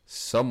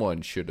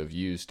someone should have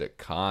used a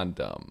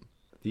condom.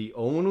 The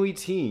only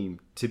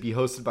team to be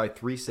hosted by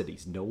 3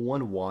 cities. No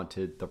one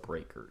wanted the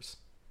Breakers.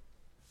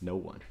 No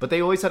one. But they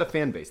always had a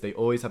fan base.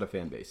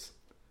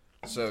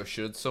 So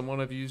should someone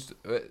have used...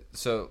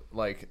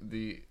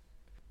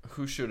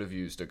 who should have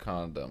used a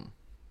condom?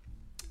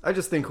 I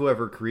just think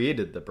whoever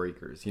created the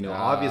Breakers,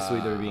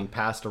 obviously they're being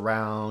passed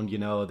around,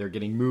 they're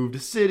getting moved to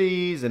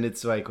cities, and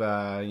it's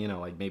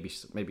maybe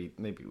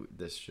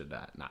this should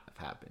not have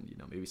happened,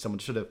 maybe someone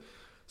should have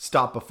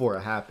stopped before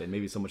it happened,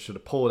 maybe someone should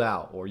have pulled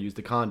out or used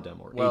a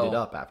condom or ate it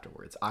up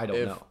afterwards. I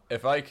don't know.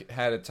 If I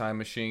had a time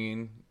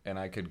machine and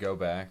I could go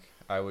back,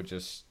 I would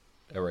just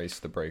erase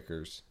the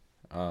Breakers.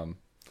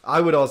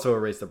 I would also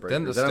erase the Breakers.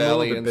 Then the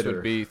Stallions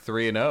would be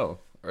 3-0.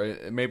 Or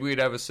maybe we'd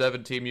have a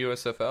 7-team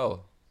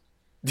USFL.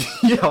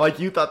 Yeah, like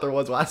you thought there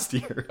was last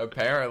year.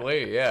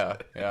 Apparently, yeah.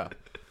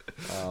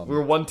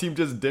 Where one team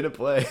just didn't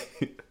play.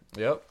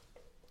 Yep.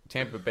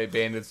 Tampa Bay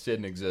Bandits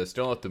didn't exist.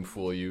 Don't let them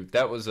fool you.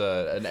 That was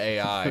an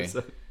AI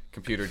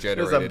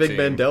computer-generated team. It's a big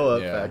Mandela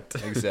effect.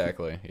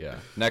 Exactly, yeah.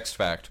 Next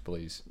fact,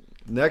 please.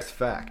 Next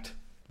fact.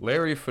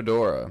 Larry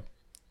Fedora,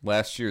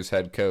 last year's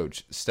head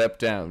coach, stepped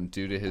down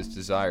due to his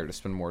desire to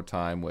spend more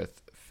time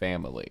with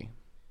family.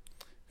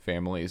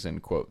 families in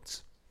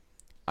quotes.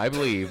 I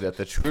believe that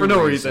the true for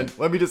no reason.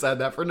 Let me just add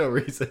that for no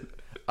reason.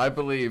 I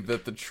believe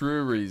that the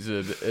true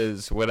reason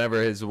is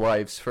whenever his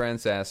wife's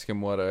friends ask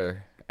what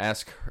her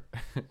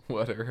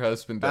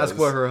husband does. Ask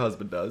what her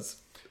husband does.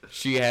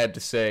 She had to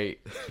say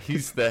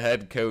he's the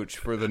head coach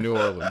for the New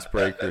Orleans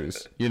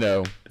Breakers. You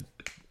know,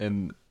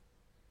 in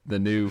the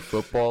new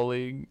football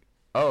league.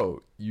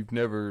 Oh, you've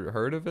never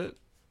heard of it?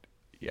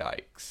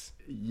 Yikes.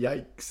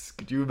 Yikes.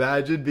 Could you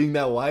imagine being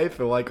that wife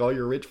and like all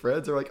your rich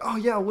friends are like, oh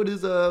yeah, what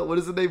is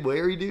the name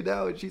Larry do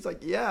now? And she's like,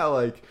 yeah,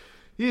 like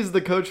he's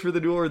the coach for the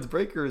New Orleans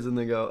Breakers. And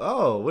they go,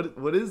 oh,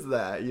 what is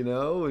that? You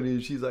know?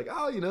 And she's like,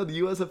 oh, you know, the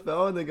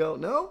USFL. And they go,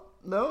 no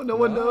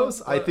one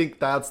knows. But I think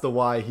that's the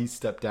why he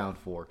stepped down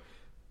for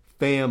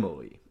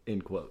family,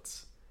 in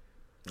quotes.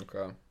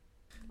 Okay.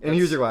 And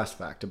here's your last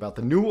fact about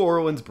the New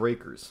Orleans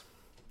Breakers.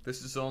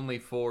 This is only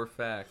 4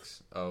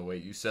 facts. Oh,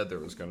 wait, you said there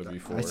was going to be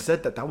 4. I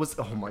said that. That was,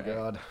 oh my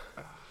God.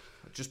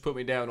 Just put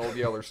me down Old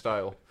Yeller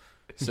style.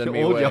 Send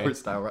me Old away. Yeller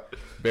style, right?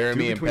 Bury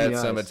me in Pet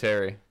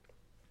Cemetery.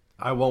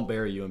 I won't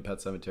bury you in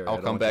Pet Cemetery.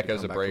 I'll come back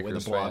as a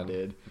Breakers fan.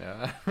 Did.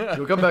 Yeah.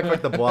 You'll come back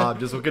like the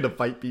Blob, just looking to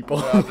fight people.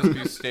 I'll just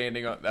be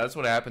standing on. That's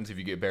what happens if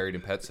you get buried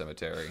in Pet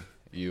Cemetery.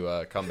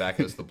 You come back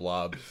as the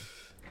Blob.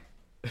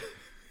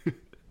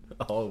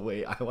 Oh,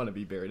 wait. I want to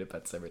be buried in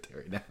Pet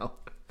Cemetery now.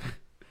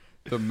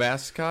 The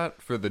mascot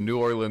for the New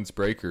Orleans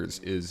Breakers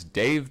is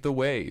Dave the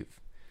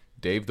Wave.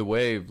 Dave the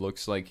Wave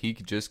looks like he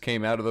just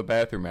came out of the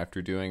bathroom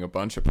after doing a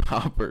bunch of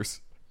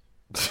poppers.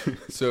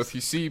 So if you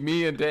see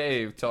me and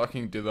Dave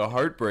talking to the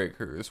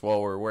Heartbreakers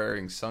while we're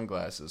wearing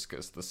sunglasses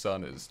because the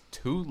sun is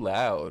too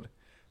loud,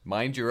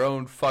 mind your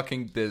own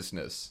fucking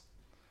business.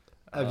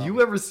 Have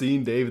you ever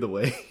seen Dave the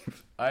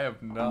Wave? I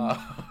have not.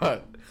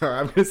 Alright,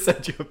 I'm going to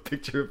send you a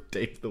picture of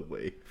Dave the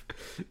Wave.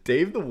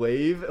 Dave the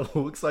Wave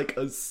looks like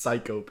a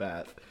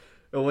psychopath.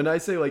 And when I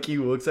say like he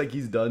looks like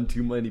he's done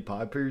too many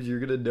poppers, you're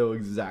going to know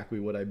exactly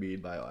what I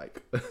mean by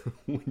like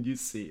when you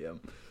see him.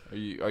 Are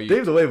you...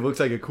 Dave the Wave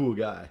looks like a cool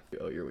guy.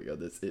 Oh, here we go.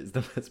 This is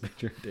the best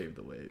picture of Dave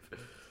the Wave.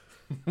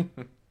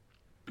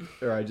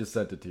 Or I just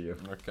sent it to you.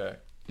 Okay.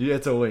 Yeah,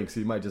 it's a link,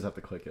 so you might just have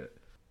to click it.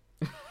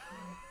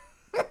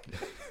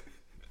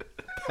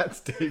 That's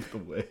Dave the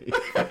Wave.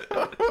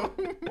 Oh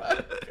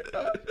my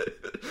God.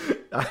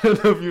 I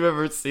don't know if you've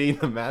ever seen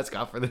the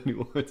mascot for the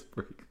New Orleans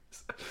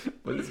Breakers,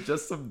 but it's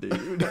just some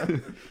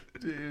dude.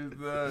 Dude,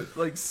 the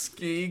like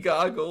ski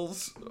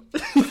goggles.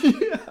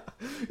 Yeah.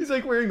 He's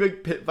like wearing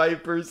like Pit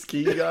Viper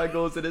ski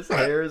goggles and his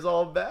hair is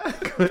all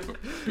back.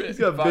 He's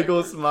got a big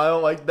old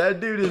smile. Like that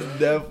dude is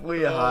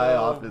definitely high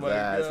off his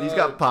ass. God. He's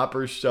got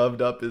poppers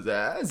shoved up his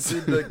ass.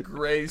 In the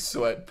gray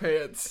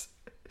sweatpants.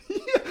 Yeah,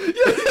 he's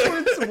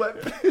wearing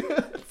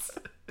sweatpants.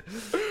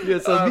 Yeah,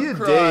 so I'm me and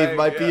crying, Dave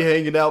might be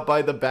hanging out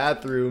by the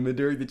bathroom and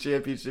during the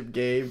championship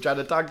game trying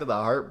to talk to the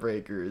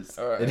Heartbreakers.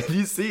 All right. And if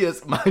you see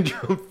us, mind your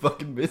own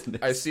fucking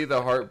business. I see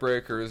the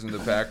Heartbreakers in the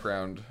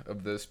background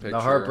of this picture.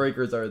 The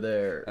Heartbreakers are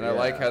there. And I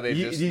like how they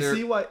just... Do you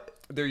see why...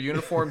 Their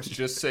uniforms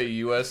just say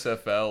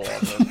USFL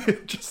on them.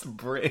 Just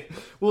bring.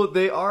 Well,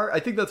 they are. I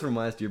think that's from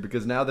last year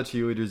because now the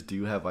cheerleaders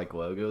do have like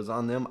logos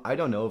on them. I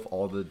don't know if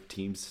all the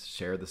teams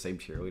share the same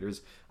cheerleaders.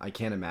 I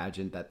can't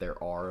imagine that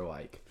there are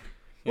like.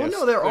 Well, Yes,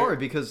 no, there are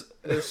because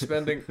they're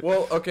spending.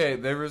 Well, okay,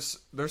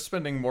 they're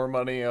spending more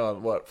money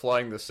on what,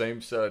 flying the same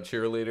set of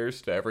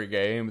cheerleaders to every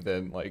game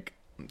than like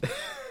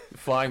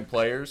flying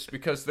players,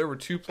 because there were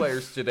 2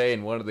 players today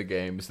in one of the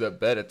games that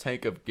bet a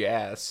tank of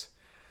gas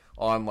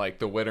on like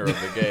the winner of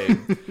the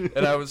game.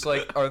 And I was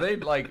like, are they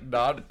like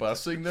not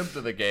busing them to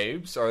the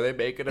games? Are they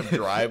making them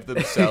drive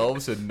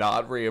themselves and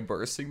not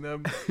reimbursing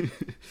them?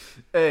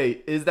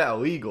 hey, is that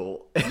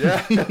legal?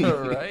 Yeah,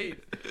 right.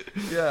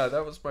 Yeah,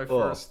 that was my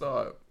first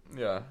thought.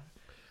 Yeah.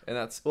 And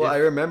that's I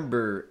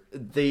remember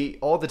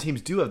all the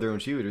teams do have their own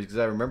cheerleaders because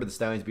I remember the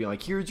Stallions being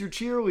like, "Here's your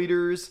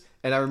cheerleaders,"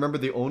 and I remember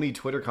the only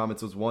Twitter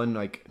comments was one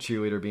like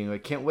cheerleader being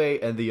like, "Can't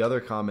wait," and the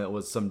other comment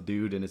was some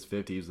dude in his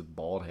 50s with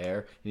bald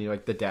hair, and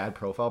like the dad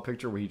profile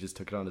picture where he just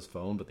took it on his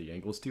phone, but the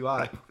angle's too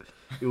high.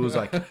 It was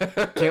like,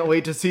 "Can't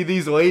wait to see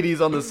these ladies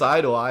on the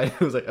sideline."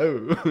 It was like, "Oh,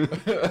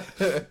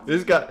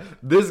 this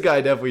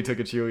guy definitely took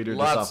a cheerleader to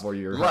sophomore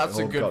year." Lots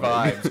of good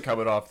vibes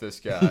coming off this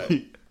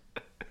guy.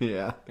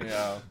 Yeah.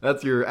 Yeah.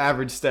 That's your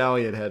average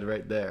Stallion head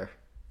right there.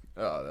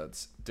 Oh,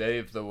 that's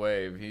Dave the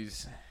Wave.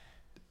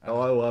 I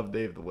love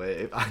Dave the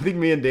Wave. I think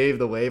me and Dave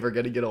the Wave are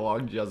going to get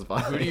along just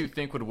fine. Who do you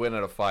think would win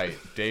at a fight?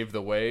 Dave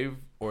the Wave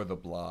or the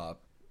Blob?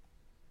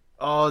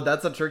 Oh,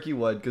 that's a tricky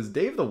one because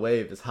Dave the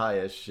Wave is high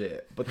as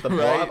shit. But the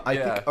Right? Blob, I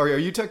think. Are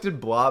you texting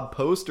Blob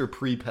post or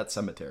pre-Pet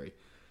Cemetery?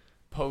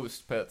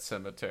 Post Pet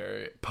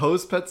Cemetery.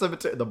 Post Pet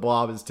Cemetery, the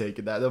Blob is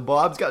taking that. The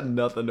Blob's got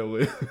nothing to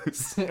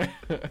lose.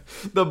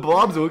 The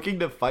Blob's looking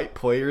to fight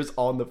players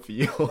on the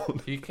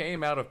field. He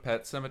came out of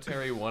Pet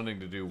Cemetery wanting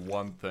to do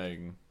one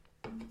thing.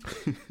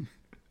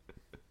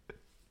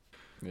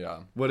 Yeah.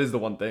 What is the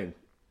one thing?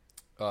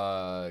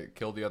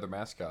 Kill the other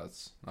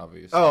mascots,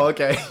 obviously. Oh,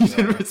 okay. You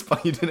didn't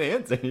respond. You didn't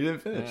answer. You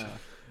didn't finish. Yeah.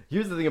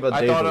 Here's the thing about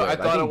Dave the Wave. I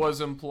thought it was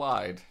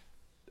implied.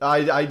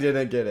 I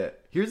didn't get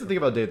it. Here's the thing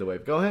about Dave the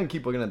Wave. Go ahead and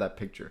keep looking at that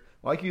picture.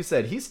 Like you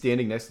said, he's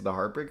standing next to the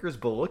Heartbreakers,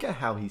 but look at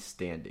how he's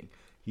standing.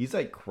 He's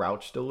like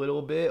crouched a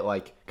little bit,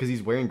 like because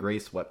he's wearing gray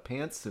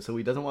sweatpants, so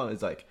he doesn't want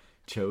his like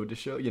chode to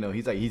show.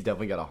 He's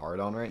definitely got a heart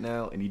on right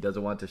now, and he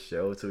doesn't want it to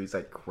show, so he's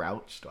like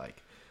crouched,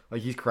 like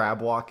he's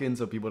crab walking,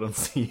 so people don't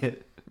see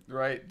it.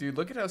 Right, dude.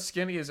 Look at how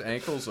skinny his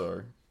ankles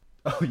are.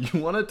 Oh,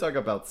 you want to talk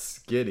about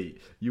skinny?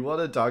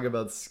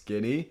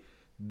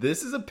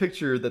 This is a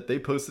picture that they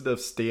posted of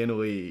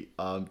Stanley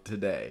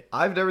today.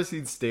 I've never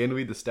seen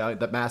Stanley the Stallion,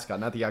 the mascot,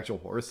 not the actual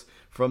horse,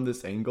 from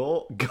this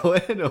angle. Go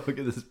ahead and look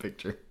at this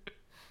picture.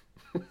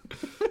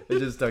 It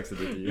just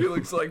texted it to you. He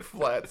looks like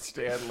Flat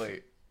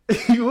Stanley.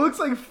 He looks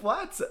like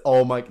Flat.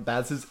 Oh my,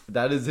 that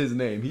is his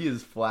name. He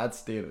is Flat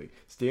Stanley.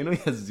 Stanley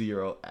has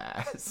zero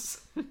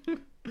ass.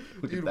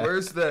 Dude,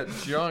 where's that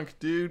junk,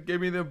 dude?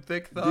 Give me them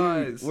thick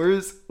thighs.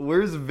 Dude,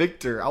 where's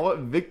Victor? I want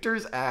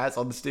Victor's ass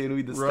on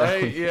Stanley the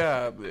Stallion. Right,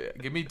 yeah.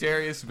 Give me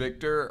Darius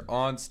Victor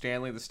on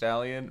Stanley the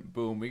Stallion.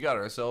 Boom, we got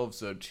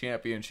ourselves a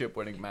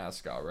championship-winning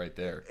mascot right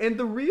there. And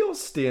the real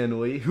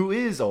Stanley, who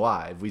is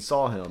alive, we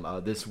saw him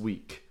this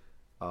week.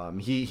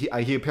 He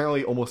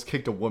apparently almost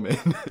kicked a woman.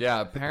 Yeah,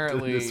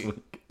 apparently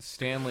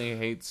Stanley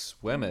hates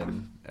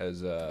women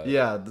as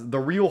yeah, the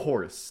real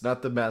horse,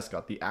 not the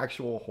mascot, the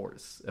actual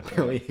horse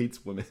apparently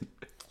hates women.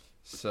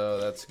 So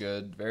that's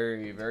good.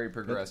 Very, very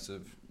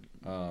progressive.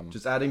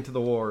 Just adding to the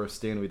lore of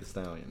Stanley the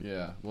Stallion.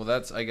 Yeah. Well,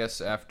 that's I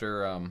guess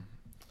after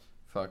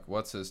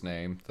what's his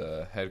name?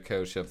 The head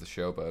coach of the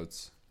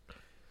Showboats.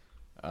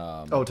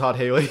 Todd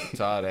Haley.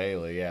 Todd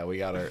Haley, yeah. We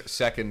got our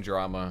second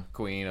drama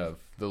queen of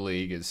the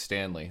league is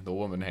Stanley, the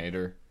woman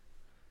hater.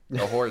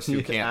 The horse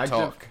who can't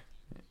talk.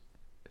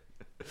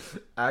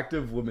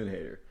 Active woman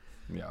hater.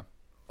 Yeah.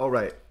 All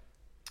right.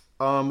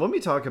 Let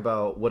me talk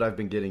about what I've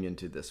been getting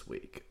into this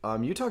week.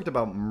 You talked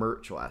about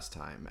merch last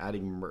time,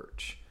 adding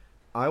merch.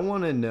 I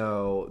want to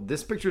know,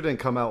 this picture didn't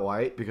come out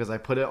white because I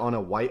put it on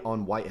a white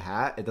on white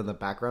hat and then the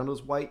background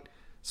was white.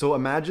 So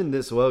imagine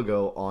this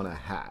logo on a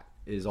hat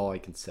is all I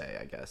can say,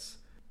 I guess,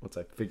 once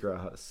I figure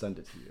out how to send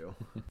it to you.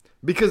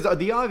 Because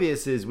the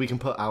obvious is we can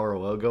put our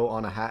logo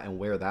on a hat and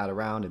wear that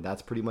around, and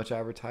that's pretty much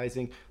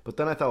advertising. But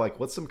then I thought, like,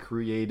 what's some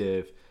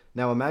creative...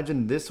 Now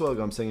imagine this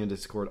logo I'm saying in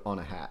Discord on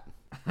a hat.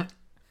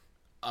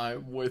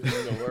 I'm with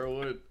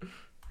Norwood.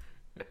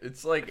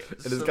 It's like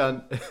it has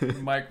gone...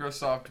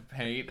 Microsoft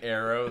Paint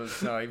arrow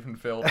that's not even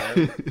filled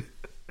in.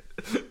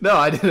 No,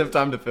 I didn't have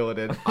time to fill it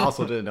in. I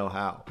also didn't know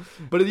how.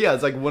 But yeah,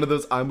 it's like one of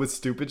those I'm with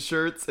stupid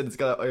shirts, and it's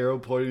got an arrow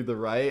pointing to the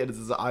right, and it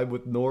says I'm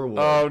with Norwood.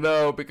 Oh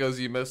no, because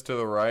you missed to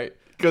the right?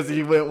 Because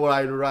he went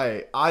wide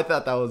right. I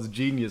thought that was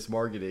genius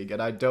marketing,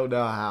 and I don't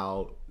know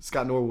how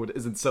Scott Norwood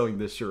isn't sewing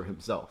this shirt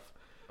himself.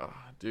 Oh,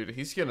 dude,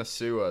 he's going to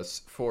sue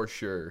us for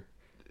sure.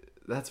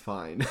 That's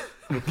fine.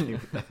 I'm okay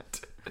with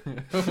that.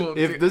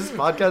 If this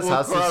podcast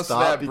has to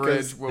stop that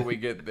bridge when we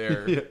get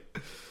there.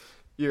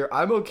 Yeah,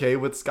 I'm okay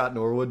with Scott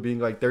Norwood being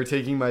like, they're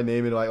taking my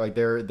name and like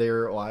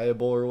they're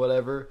liable or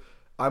whatever.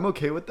 I'm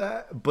okay with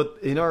that. But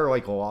in our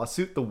like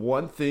lawsuit, the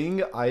one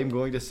thing I am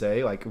going to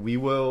say, like we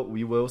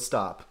will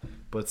stop.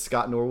 But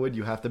Scott Norwood,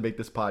 you have to make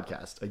this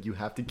podcast. Like you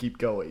have to keep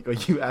going.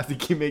 Like you have to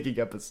keep making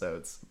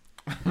episodes.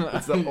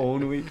 That's my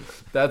only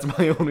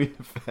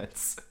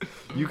defense.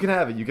 You can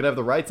have it. You can have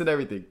the rights and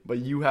everything, but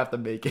you have to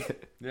make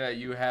it. Yeah,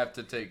 you have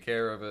to take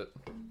care of it.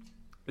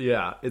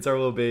 Yeah, it's our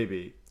little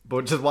baby.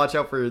 But just watch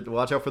out for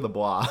the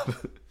blob.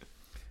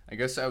 I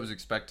guess I was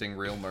expecting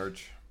real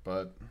merch,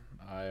 but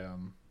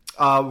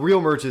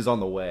real merch is on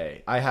the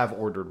way. I have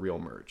ordered real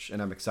merch,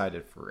 and I'm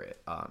excited for it.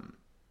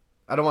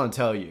 I don't want to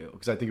tell you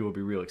because I think it will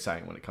be real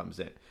exciting when it comes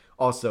in.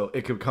 Also,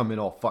 it could come in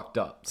all fucked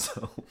up,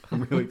 so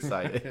I'm really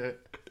excited.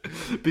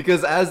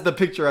 Because as the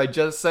picture I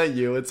just sent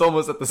you, it's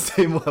almost at the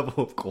same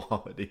level of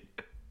quality.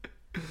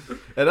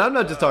 And I'm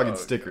not just talking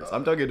stickers. God.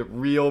 I'm talking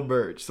real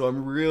merch. So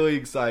I'm really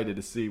excited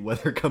to see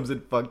whether it comes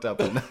in fucked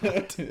up or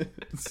not.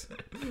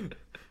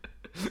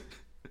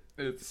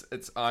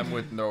 It's I'm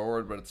with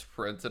Norwood, but it's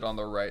printed on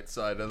the right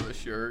side of the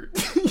shirt.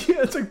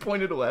 Yeah, it's like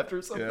pointed left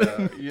or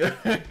something. Yeah.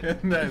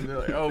 And then they're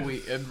like, oh,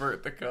 we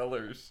invert the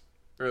colors.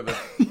 Or the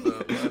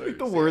letters.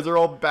 The words are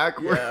all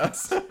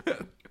backwards. Yeah.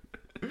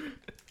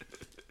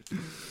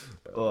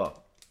 Oh.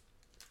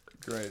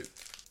 Great.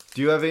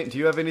 Do you have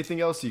anything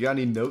else? You got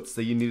any notes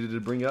that you needed to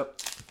bring up?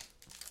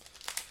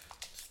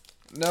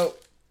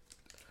 Nope.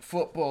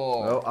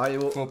 Football.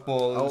 Well,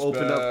 Football is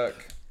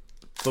back.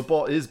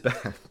 Football is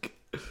back.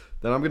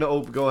 Then I'm going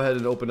to go ahead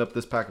and open up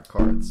this pack of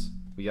cards.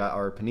 We got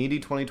our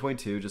Panini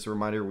 2022. Just a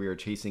reminder, we are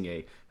chasing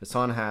a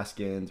Hassan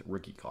Haskins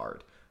rookie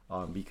card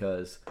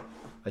because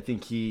I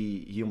think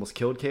he almost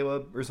killed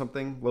Caleb or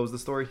something. What was the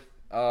story?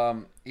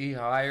 He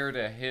hired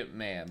a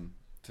hitman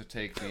to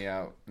take me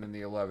out in the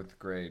 11th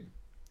grade.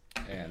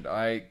 And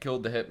I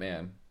killed the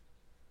hitman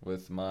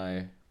with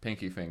my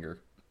pinky finger.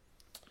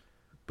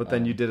 But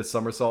then you did a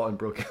somersault and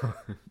broke your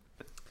arm.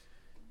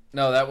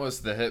 No, that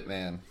was the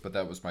hitman, but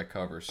that was my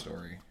cover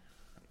story.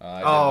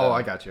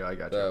 I got you.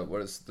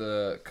 What is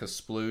the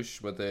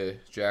kasploosh, what the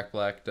Jack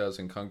Black does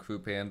in Kung Fu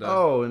Panda?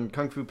 Oh, in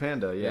Kung Fu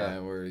Panda, yeah. Yeah,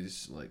 where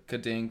he's like,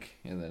 kadink,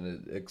 and then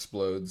it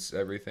explodes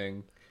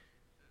everything.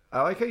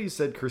 I like how you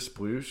said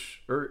Kersploosh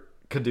or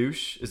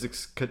Kadoosh. Is it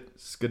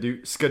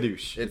Skadoosh?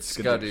 Skadoosh. It's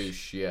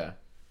Skadoosh, yeah.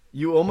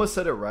 You almost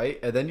said it right,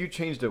 and then you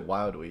changed it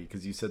wildly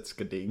because you said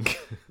Skadink,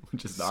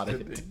 which is not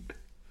it.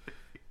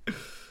 So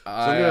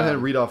I'm going to go ahead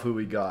and read off who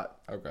we got.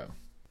 Okay.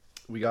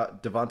 We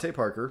got Devontae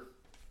Parker,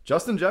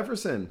 Justin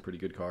Jefferson, pretty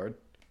good card,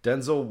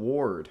 Denzel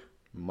Ward,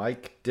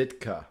 Mike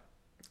Ditka.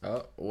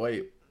 Oh,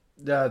 wait.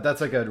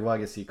 That's like a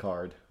legacy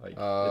card. Like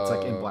it's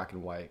like in black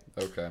and white.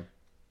 Okay.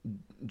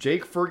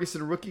 Jake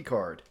Ferguson rookie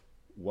card.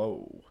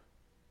 Whoa.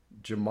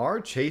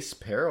 Jamar Chase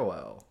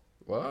parallel.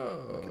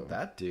 Whoa. Look at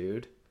that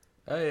dude.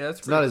 Hey, that's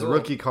It's not his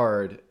rookie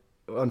card.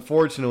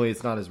 Unfortunately,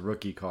 it's not his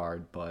rookie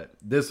card, but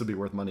this would be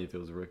worth money if it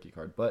was a rookie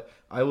card. But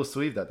I will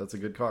sleeve that. That's a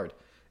good card.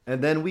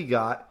 And then we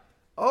got,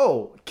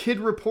 Kid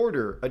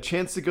Reporter, a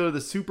chance to go to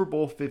the Super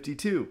Bowl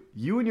 52.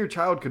 You and your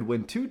child could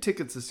win 2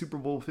 tickets to Super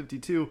Bowl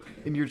 52,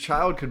 and your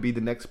child could be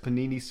the next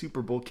Panini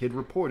Super Bowl Kid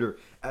Reporter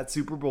at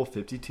Super Bowl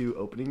 52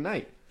 opening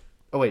night.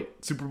 Oh,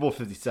 wait, Super Bowl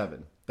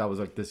 57. That was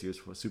like this year's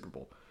Super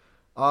Bowl.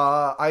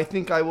 I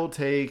think I will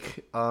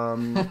take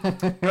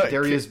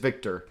Darius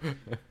Victor.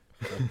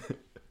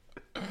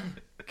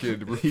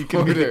 Kid Reporter. He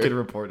can be the Kid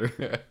Reporter.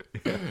 Yeah.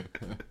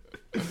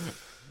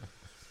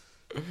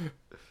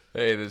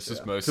 Hey, this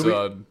is my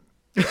son.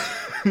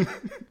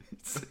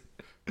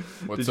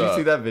 What's Did you up?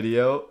 see that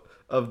video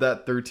of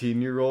that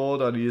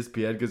 13-year-old on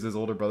ESPN because his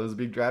older brother's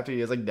being drafted?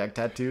 He has like neck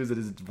tattoos and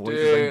his voice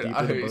is like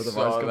deeper than both of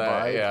ours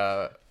combined.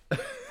 Yeah.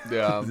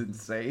 Yeah. It's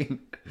insane.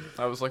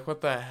 I was like,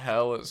 what the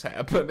hell is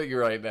happening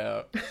right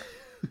now?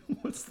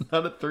 It's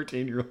not a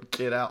 13-year-old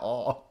kid at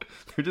all.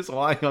 They're just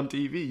lying on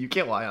TV. You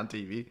can't lie on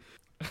TV.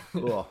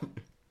 Ugh.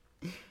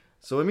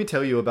 So let me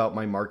tell you about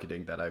my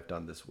marketing that I've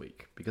done this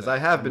week. Because I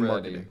have been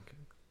marketing.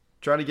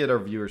 Trying to get our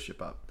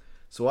viewership up.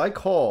 So I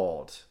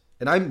called,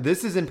 and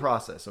this is in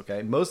process,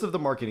 okay? Most of the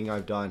marketing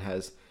I've done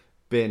has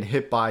been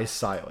hit by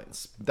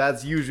silence.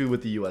 That's usually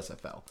with the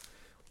USFL.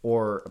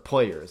 Or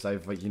players.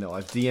 I've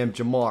DM'd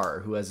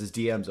Jamar, who has his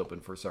DMs open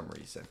for some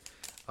reason.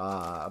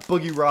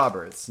 Boogie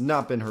Roberts,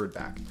 not been heard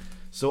back.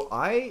 So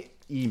I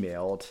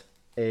emailed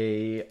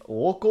a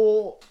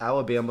local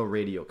Alabama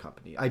radio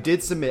company. I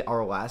did submit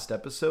our last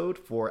episode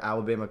for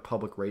Alabama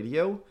Public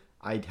Radio.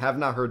 I have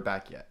not heard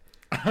back yet.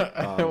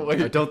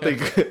 I don't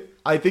think...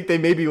 I think they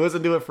maybe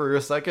listened to it for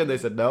a second. They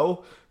said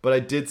no, but I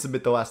did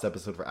submit the last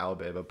episode for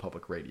Alabama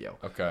Public Radio.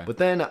 Okay. But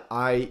then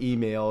I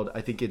emailed,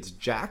 I think it's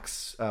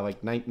Jax,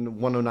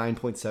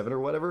 109.7 or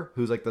whatever,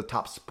 who's like the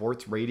top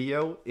sports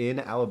radio in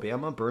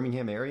Alabama,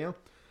 Birmingham area.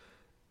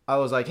 I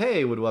was like,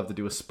 hey, would love to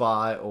do a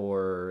spot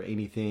or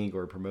anything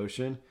or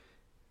promotion.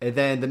 And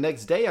then the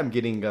next day I'm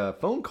getting a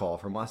phone call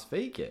from Las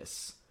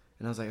Vegas.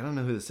 And I was like, I don't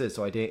know who this is,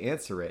 so I didn't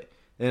answer it.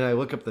 And I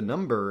look up the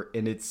number,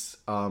 and it's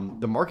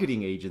the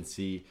marketing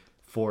agency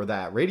for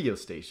that radio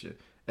station.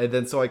 And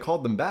then so I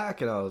called them back,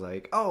 and I was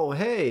like, oh,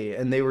 hey.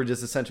 And they were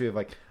just essentially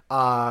like,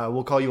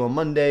 we'll call you on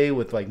Monday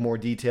with like more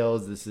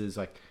details. This is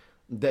like,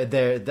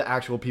 the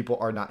actual people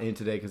are not in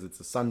today because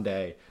it's a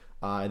Sunday.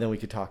 And then we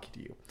could talk to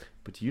you.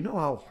 But do you know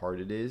how hard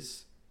it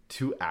is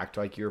to act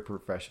like you're a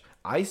professional?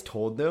 I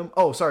told them,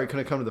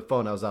 couldn't come to the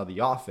phone. I was out of the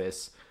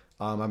office.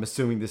 I'm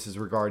assuming this is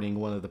regarding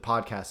one of the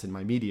podcasts in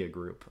my media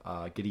group.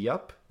 Giddy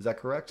Up, is that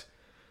correct?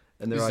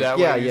 And they're like,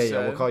 yeah,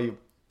 we'll call you.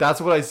 That's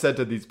what I said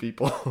to these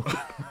people.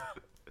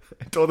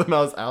 I told them I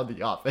was out of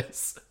the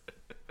office.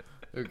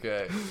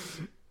 Okay.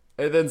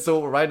 And then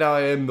so right now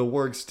I am in the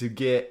works to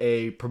get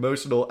a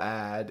promotional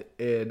ad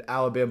in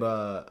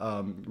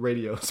Alabama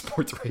radio,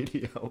 sports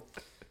radio.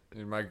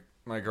 And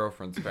my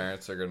girlfriend's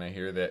parents are gonna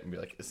hear that and be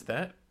like, "Is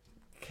that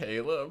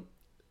Caleb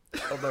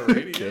on the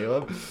radio?"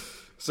 Caleb.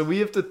 So we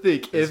have to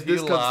think if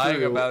this comes lying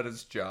through about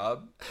his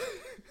job.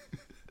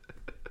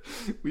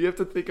 We have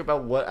to think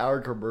about what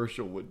our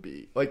commercial would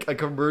be. Like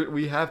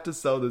we have to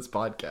sell this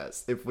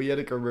podcast. If we had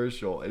a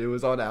commercial and it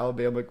was on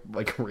Alabama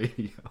like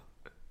radio.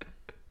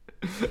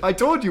 I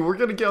told you we're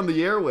gonna get on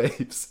the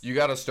airwaves. You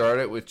got to start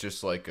it with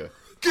just like a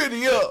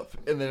 "Giddy Up,"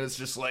 and then it's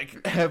just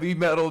like heavy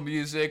metal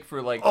music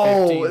for like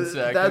 15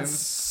 seconds. That's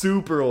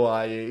super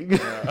lying.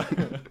 Yeah.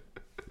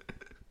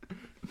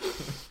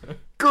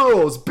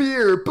 Girls,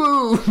 beer,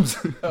 boobs.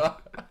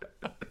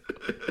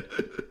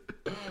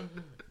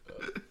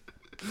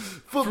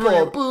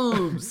 Football,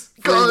 boobs,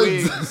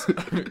 guns.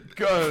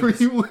 Guns.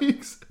 3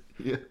 weeks.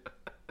 Yeah.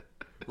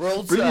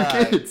 Roll Bring Tide.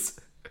 your kids.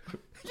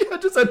 Yeah,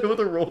 just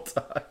another Roll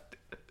Tide.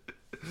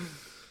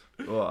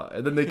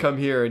 And then they come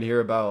here and hear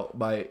about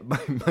my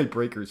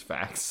Breakers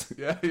facts.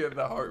 Yeah,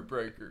 the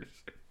Heartbreakers.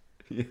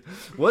 Yeah.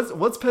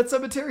 What's Pet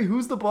Cemetery?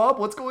 Who's the Blob?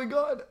 What's going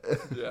on?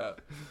 Yeah.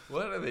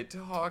 What are they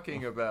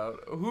talking about?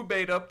 Who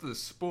made up the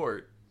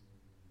sport?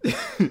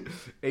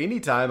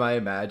 Anytime I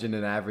imagine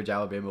an average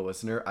Alabama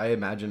listener, I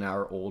imagine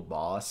our old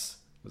boss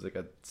was like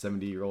a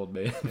 70-year-old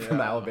man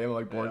from Alabama,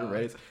 like born and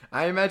raised.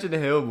 I imagine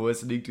him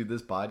listening to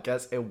this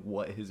podcast and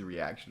what his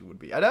reaction would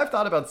be. And I've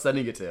thought about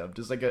sending it to him,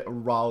 just like a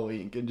raw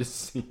link, and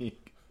just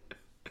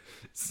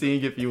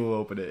seeing if he will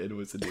open it and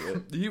listen to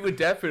it. He would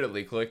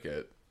definitely click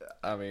it.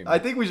 I mean, I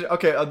think we should.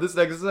 Okay, on this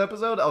next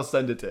episode, I'll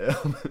send it to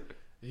him.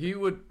 He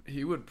would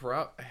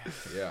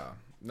yeah.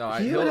 No,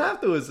 He would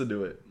have to listen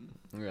to it.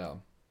 Yeah.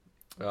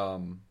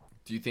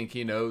 Do you think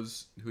he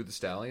knows who the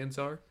Stallions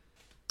are?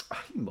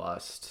 He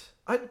must.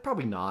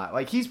 Probably not.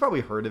 Like, he's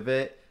probably heard of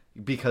it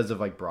because of,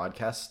 like,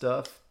 broadcast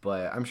stuff,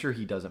 but I'm sure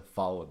he doesn't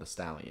follow the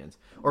Stallions.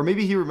 Or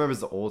maybe he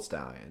remembers the old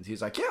Stallions.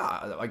 He's like,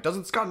 yeah, like,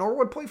 doesn't Scott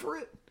Norwood play for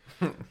it?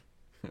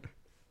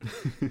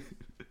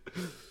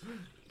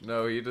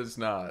 No, he does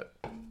not.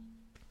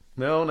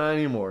 No, not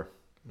anymore.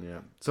 Yeah.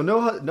 So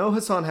no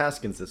Hassan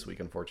Haskins this week,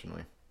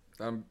 unfortunately.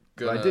 I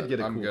did get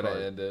a cool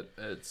card. End it.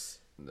 It's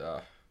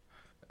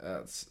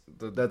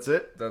that's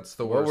it. That's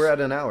the worst. Well, we're at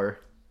an hour.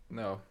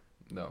 No.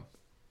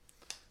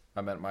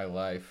 I meant my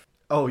life.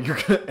 Oh, you're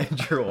gonna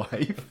end your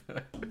life?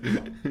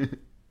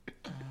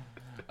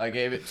 I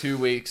gave it 2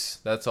 weeks.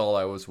 That's all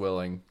I was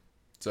willing.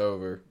 It's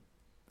over.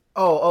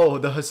 Oh,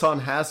 the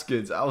Hassan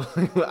Haskins. I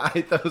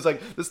was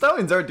like, the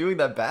Stallions aren't doing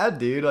that bad,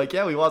 dude. Like,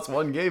 yeah, we lost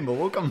one game, but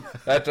we'll come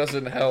back. That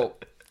doesn't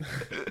help.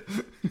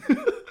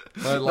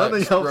 My Nothing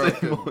life's helps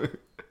broken. anymore.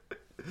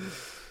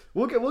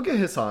 We'll get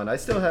Hassan. I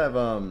still have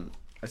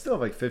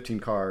like 15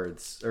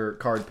 cards or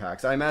card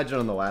packs. I imagine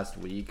on the last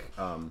week.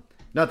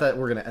 Not that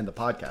we're gonna end the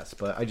podcast,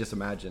 but I just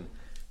imagine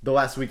the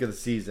last week of the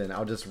season.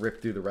 I'll just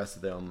rip through the rest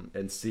of them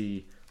and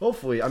see.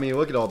 Hopefully, I mean,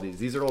 look at all these.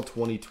 These are all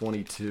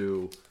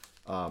 2022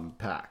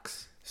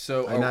 packs.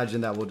 So I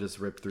imagine that we'll just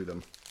rip through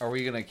them. Are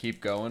we gonna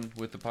keep going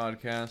with the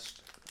podcast?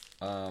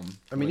 I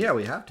mean, yeah,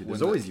 we have to.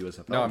 There's always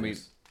USFL. No, I mean,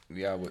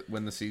 yeah,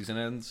 when the season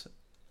ends.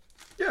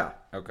 Yeah.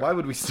 Okay. Why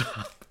would we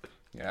stop?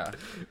 Yeah.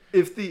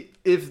 If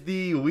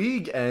the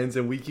league ends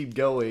and we keep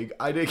going,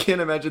 I can't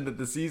imagine that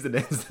the season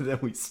ends and then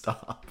we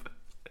stop.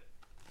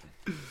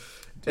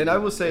 And I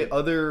will say,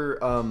 other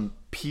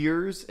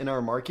peers in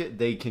our market,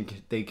 they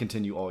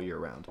continue all year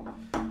round.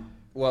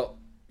 Well,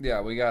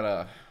 yeah, we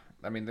gotta.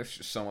 I mean, there's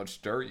just so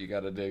much dirt you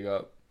gotta dig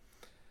up.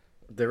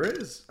 There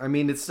is. I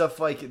mean, it's stuff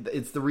like,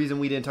 it's the reason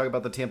we didn't talk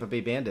about the Tampa Bay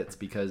Bandits,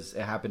 because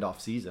it happened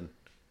off season.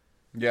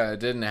 Yeah, it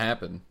didn't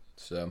happen.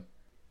 So.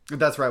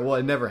 That's right. Well,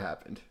 it never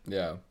happened.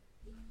 Yeah.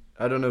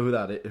 I don't know who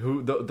that is.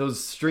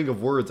 Those string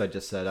of words I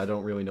just said, I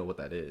don't really know what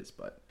that is,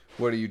 but.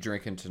 What are you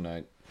drinking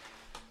tonight?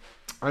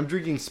 I'm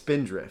drinking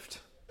Spindrift.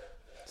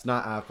 It's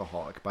not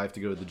alcoholic, but I have to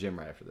go to the gym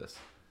right after this.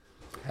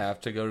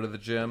 Have to go to the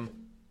gym?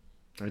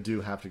 I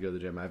do have to go to the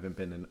gym. I haven't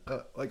been in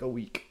like a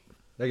week.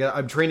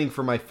 I'm training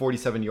for my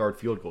 47-yard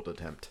field goal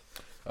attempt.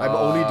 I'm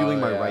only doing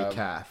my right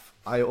calf.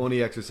 I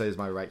only exercise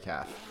my right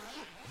calf.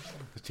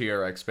 The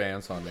TRX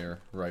bands on your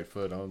right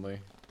foot only.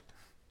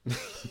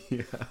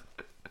 Yeah.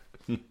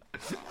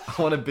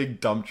 I want a big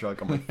dump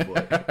truck on my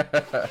foot.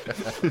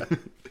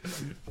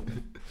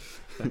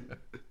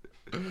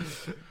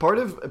 Part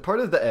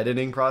of the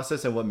editing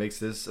process and what makes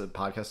this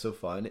podcast so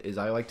fun is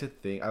I like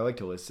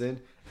to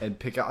listen and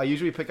pick out. I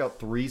usually pick out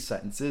 3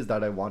 sentences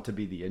that I want to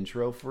be the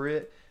intro for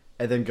it,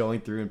 and then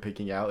going through and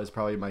picking out is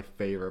probably my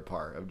favorite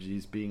part of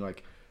just being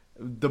like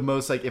the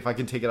most, like, if I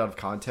can take it out of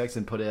context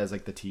and put it as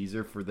like the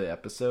teaser for the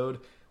episode,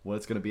 what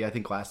it's gonna be. I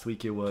think last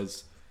week it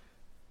was,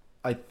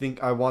 I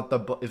think I want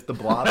if the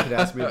blob could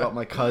ask me about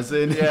my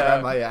cousin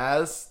and my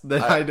ass,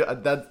 then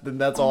then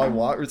that's all I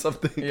want or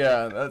something.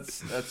 Yeah,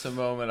 that's a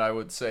moment I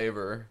would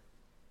savor.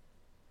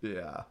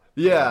 Yeah,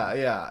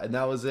 and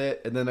that was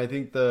it. And then I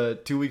think the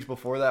 2 weeks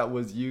before that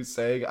was you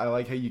saying, I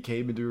like how you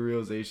came into a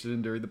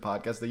realization during the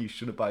podcast that you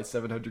shouldn't buy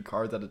 700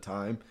 cards at a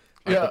time.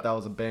 I thought that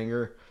was a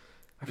banger.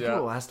 I forget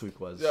what last week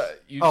was. Yeah,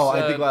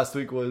 I think last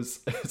week was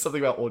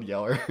something about Old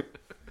Yeller.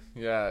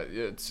 Yeah,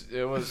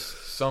 it was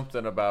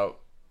something about,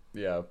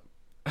 yeah.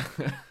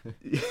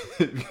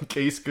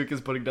 Case Cook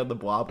is putting down the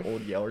blob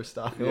Old Yeller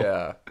style.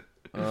 Yeah.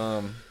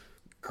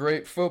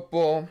 Great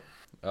football.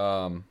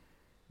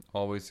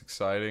 Always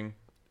exciting.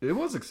 It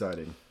was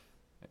exciting.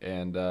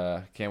 And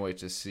can't wait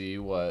to see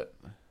what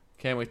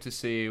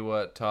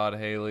Todd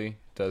Haley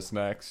does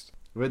next.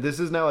 This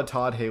is now a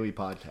Todd Haley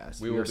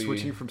podcast. We are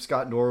switching from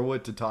Scott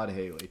Norwood to Todd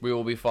Haley. We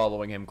will be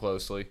following him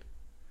closely.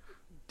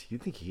 Do you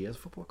think he has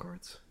football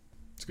cards?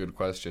 It's a good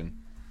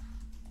question.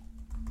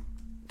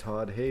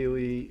 Todd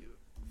Haley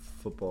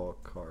football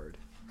card.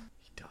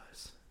 He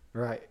does.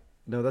 Right.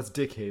 No, that's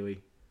Dick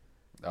Haley.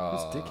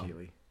 That's Dick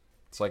Haley.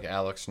 It's like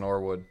Alex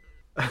Norwood.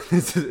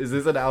 Is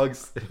this an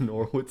Alex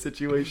Norwood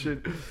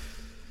situation?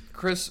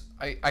 Chris,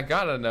 I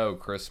gotta know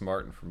Chris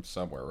Martin from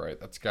somewhere, right?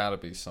 That's gotta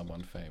be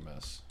someone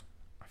famous.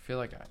 I feel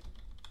like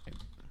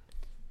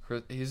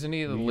isn't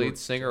he the lead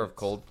singer of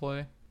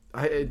Coldplay?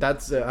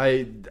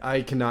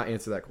 I cannot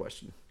answer that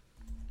question.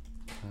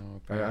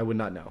 Okay. I would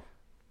not know.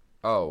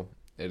 Oh,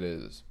 it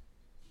is.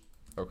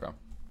 Okay.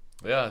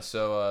 Yeah,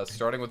 so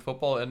starting with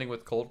football, ending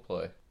with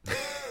Coldplay.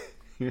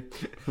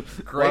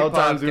 Great Wild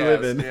times we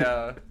live in.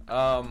 Yeah.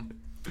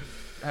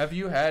 Have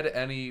you had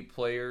any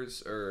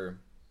players or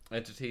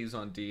entities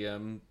on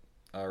DM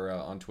or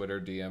on Twitter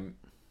DM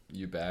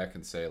you back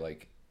and say,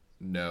 like,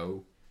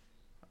 no,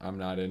 I'm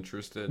not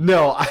interested?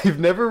 No, I've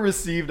never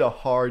received a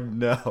hard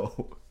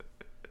no.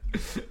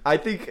 I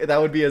think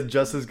that would be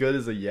just as good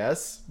as a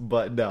yes,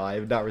 but no, I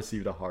have not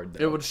received a hard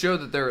no. It would show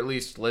that they're at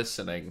least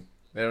listening.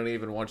 They don't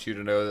even want you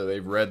to know that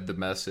they've read the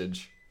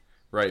message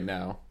right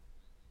now.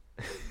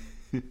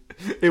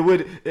 It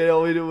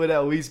would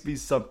at least be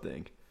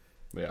something.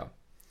 Yeah.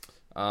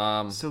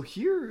 So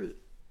here's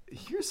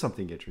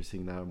something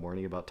interesting that I'm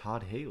learning about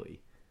Todd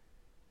Haley.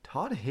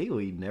 Todd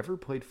Haley never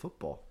played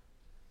football.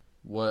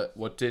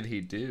 What did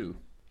he do?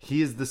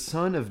 He is the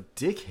son of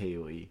Dick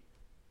Haley,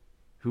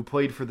 who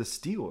played for the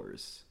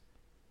Steelers.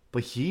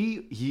 But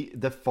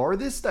the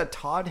farthest that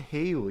Todd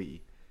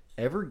Haley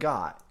ever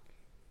got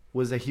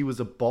was that he was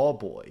a ball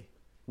boy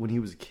when he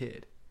was a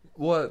kid.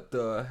 What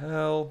the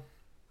hell?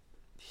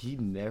 He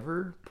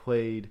never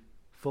played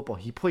football.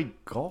 He played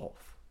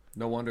golf.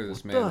 No wonder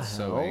this man's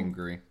so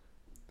angry.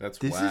 This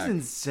whack. Is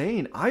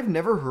insane. I've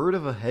never heard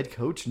of a head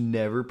coach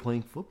never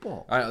playing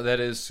football. That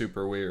is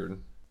super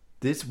weird.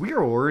 We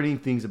are learning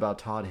things about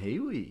Todd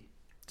Haley.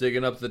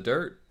 Digging up the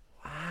dirt.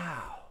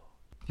 Wow.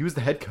 He was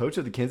the head coach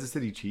of the Kansas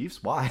City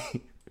Chiefs?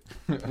 Why?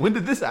 When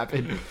did this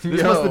happen?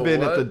 This must have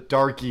been at the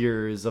dark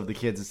years of the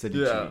Kansas City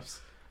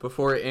Chiefs.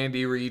 Before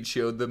Andy Reid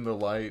showed them the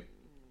light.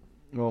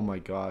 Oh my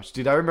gosh.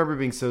 Dude, I remember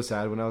being so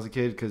sad when I was a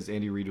kid because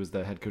Andy Reid was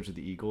the head coach of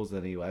the Eagles.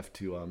 Then he left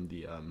to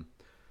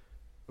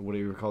what do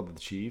you call the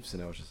Chiefs?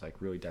 And I was just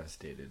like really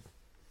devastated.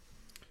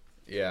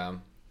 Yeah.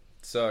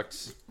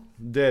 Sucks.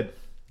 Did.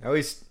 At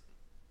least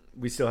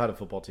we still had a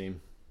football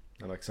team.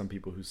 Unlike some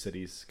people whose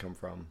cities come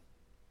from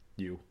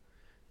you.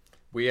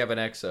 We have an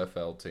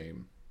XFL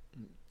team.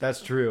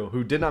 That's true.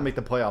 Who did not make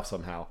the playoffs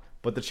somehow.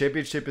 But the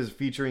championship is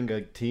featuring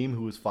a team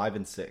who was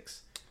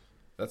 5-6.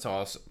 That's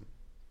awesome.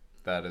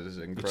 That is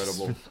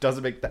incredible.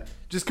 Doesn't make that.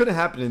 Just couldn't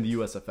happen in the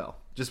USFL.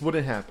 Just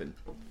wouldn't happen.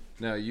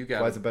 No, you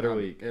got. Why it's a better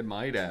league? It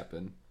might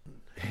happen.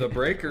 The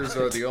Breakers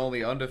are the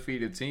only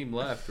undefeated team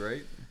left,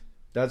 right?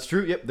 That's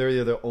true. Yep,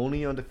 they're the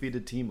only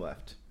undefeated team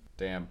left.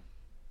 Damn.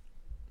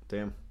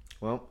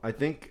 Well, I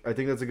think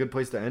that's a good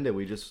place to end it.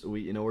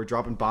 We're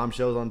dropping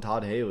bombshells on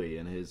Todd Haley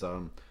and his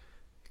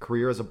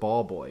career as a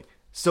ball boy.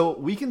 So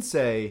we can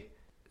say.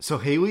 So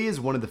Haley is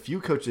one of the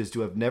few coaches to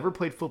have never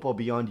played football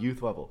beyond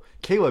youth level.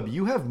 Caleb,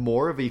 you have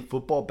more of a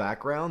football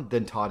background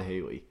than Todd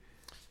Haley.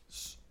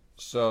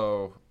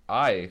 So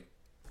I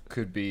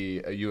could be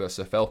a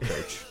USFL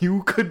coach.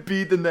 You could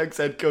be the next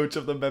head coach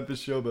of the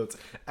Memphis Showboats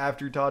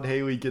after Todd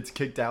Haley gets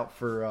kicked out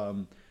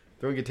for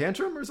throwing a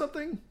tantrum or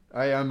something.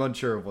 I'm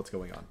unsure of what's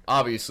going on.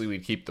 Obviously,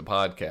 we'd keep the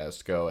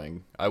podcast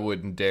going. I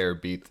wouldn't dare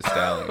beat the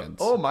Stallions.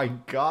 Oh my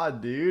god,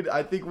 dude!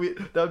 I think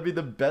that would be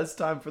the best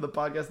time for the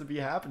podcast to be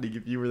happening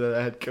if you were the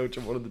head coach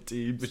of one of the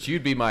teams. But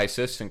you'd be my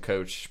assistant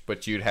coach,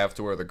 but you'd have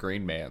to wear the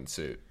green man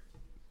suit.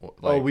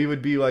 We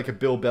would be like a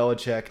Bill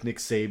Belichick, Nick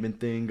Saban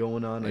thing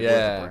going on. Like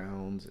the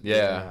Browns.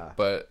 Yeah,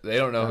 but they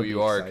don't know who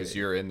you are because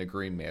you're in the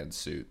green man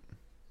suit.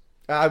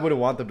 I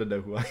wouldn't want them to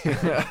know who I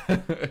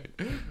am.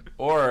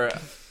 Or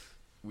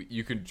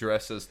you can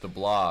dress as the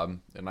Blob,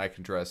 and I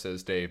can dress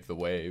as Dave the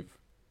Wave.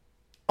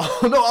 Oh,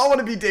 no, I want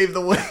to be Dave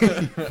the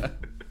Wave.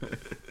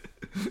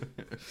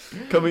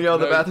 Coming out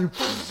of the bathroom.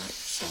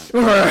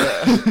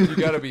 You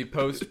got to be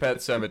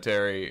post-Pet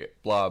Cemetery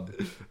Blob.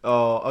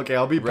 Oh, okay,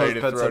 I'll be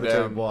post-Pet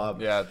Cemetery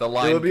Blob. Yeah, the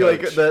line It'll be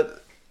coach. Like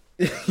that.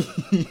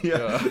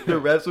 Yeah,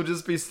 the refs will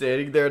just be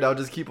standing there, and I'll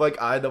just keep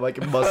like eyeing them, like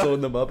muscling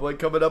them up, like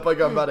coming up,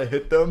 like I'm about to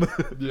hit them.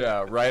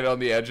 Yeah, right on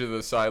the edge of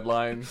the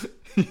sideline.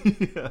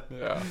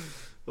 Yeah.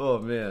 Oh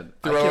man,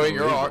 throwing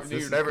your arms.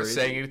 You're never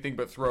saying anything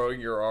but throwing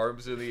your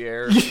arms in the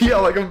air. Yeah,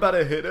 like I'm about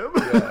to hit him.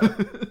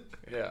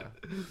 Yeah.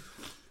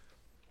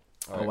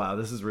 Oh wow,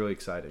 this is really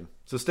exciting.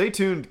 So stay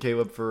tuned,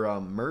 Caleb, for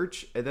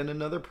merch and then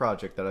another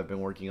project that I've been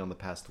working on the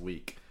past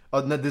week. Oh,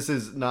 no, this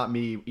is not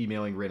me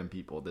emailing random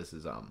people. This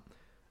is a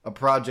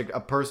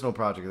personal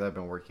project that I've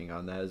been working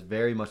on that has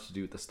very much to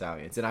do with the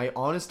Stallions. And I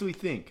honestly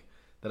think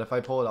that if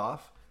I pull it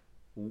off,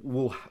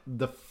 we'll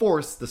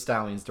force the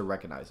Stallions to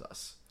recognize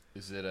us.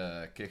 Is it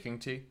a kicking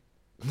tee?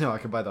 No, I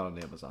can buy that on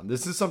Amazon.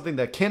 This is something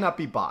that cannot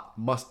be bought,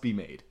 must be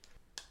made.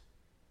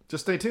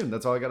 Just stay tuned.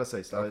 That's all I got to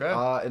say.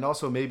 Okay. And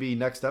also maybe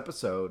next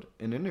episode,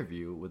 an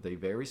interview with a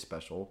very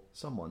special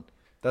someone.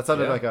 That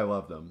sounded like I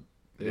love them.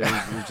 It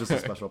was just a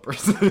special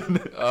person.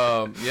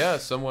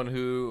 Someone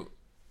who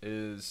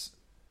is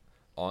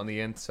on the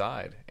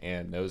inside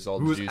and knows all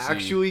the juicy... Who's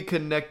actually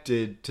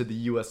connected to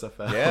the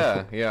USFL.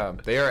 Yeah.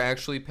 They are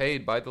actually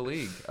paid by the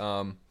league.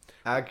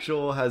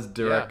 Actual has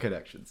direct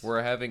connections.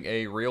 We're having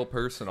a real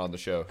person on the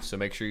show, so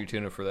make sure you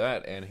tune in for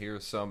that, and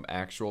here's some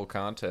actual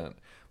content.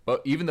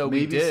 But even though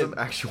maybe we did some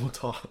actual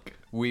talk,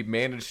 we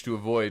managed to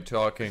avoid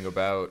talking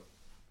about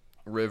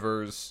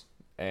rivers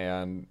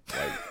and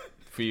like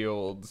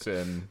fields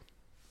and.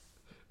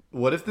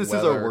 What if this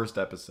is our worst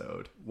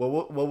episode?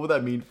 What would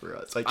that mean for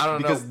us? Like, I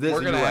don't know.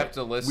 We're gonna have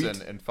to listen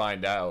and and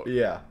find out.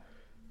 Yeah.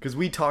 Because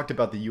we talked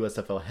about the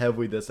USFL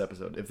heavily this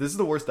episode. If this is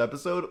the worst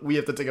episode, we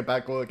have to take a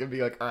back look and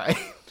be like, all right.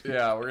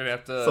 Yeah, we're going to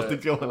have to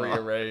something's going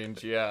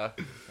rearrange. Yeah.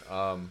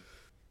 Do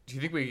you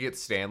think we could get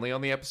Stanley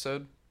on the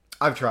episode?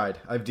 I've tried.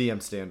 I've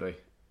DM'd Stanley.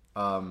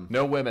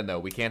 No women, though.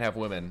 We can't have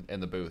women in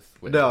the booth.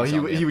 No, he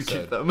would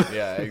kick them.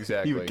 Yeah,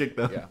 exactly. He would kick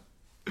them. Yeah.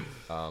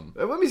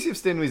 Let me see if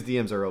Stanley's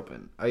DMs are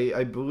open.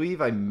 I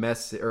believe I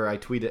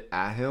tweeted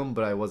at him,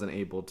 but I wasn't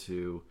able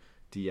to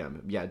DM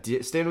him. Yeah,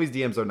 Stanley's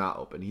DMs are not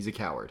open. He's a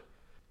coward.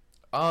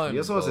 He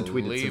also hasn't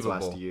tweeted since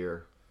last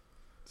year.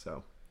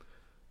 So,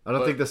 I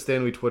don't think the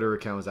Stanley Twitter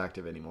account is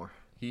active anymore.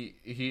 He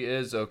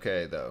is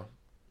okay, though.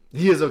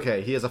 He is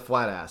okay. He has a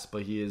flat ass,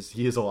 but he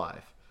is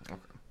alive. Okay.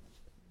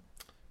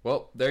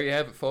 Well, there you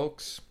have it,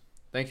 folks.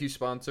 Thank you,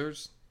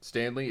 sponsors.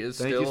 Stanley is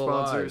still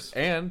alive.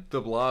 And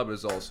the blob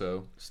is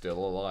also still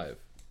alive.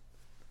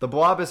 The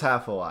blob is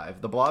half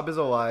alive. The blob is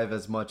alive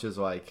as much as,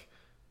 like,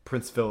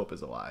 Prince Philip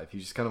is alive.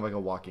 He's just kind of like a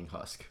walking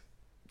husk.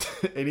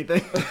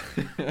 Anything?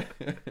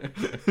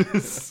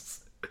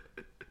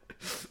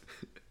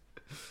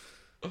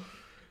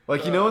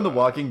 Like, you know in The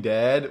Walking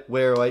Dead,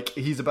 where, like,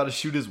 he's about to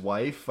shoot his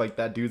wife, like,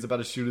 that dude's about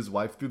to shoot his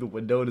wife through the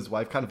window, and his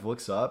wife kind of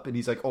looks up, and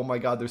he's like, oh my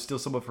god, there's still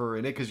some of her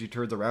in it, because she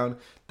turns around.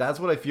 That's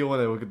what I feel when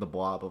I look at the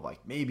blob, of, like,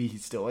 maybe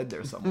he's still in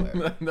there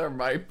somewhere. There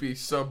might be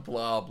some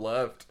blob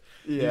left.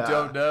 Yeah. You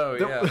don't know,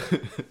 yeah.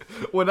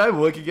 When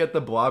I'm looking at the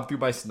blob through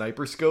my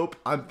sniper scope,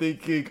 I'm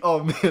thinking,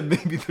 oh man,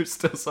 maybe there's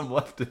still some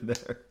left in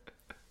there.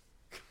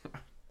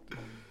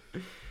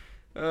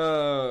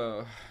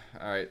 All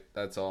right,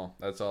 that's all.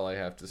 That's all I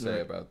have to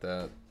say about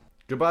that.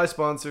 Goodbye,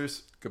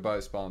 sponsors.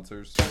 Goodbye,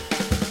 sponsors.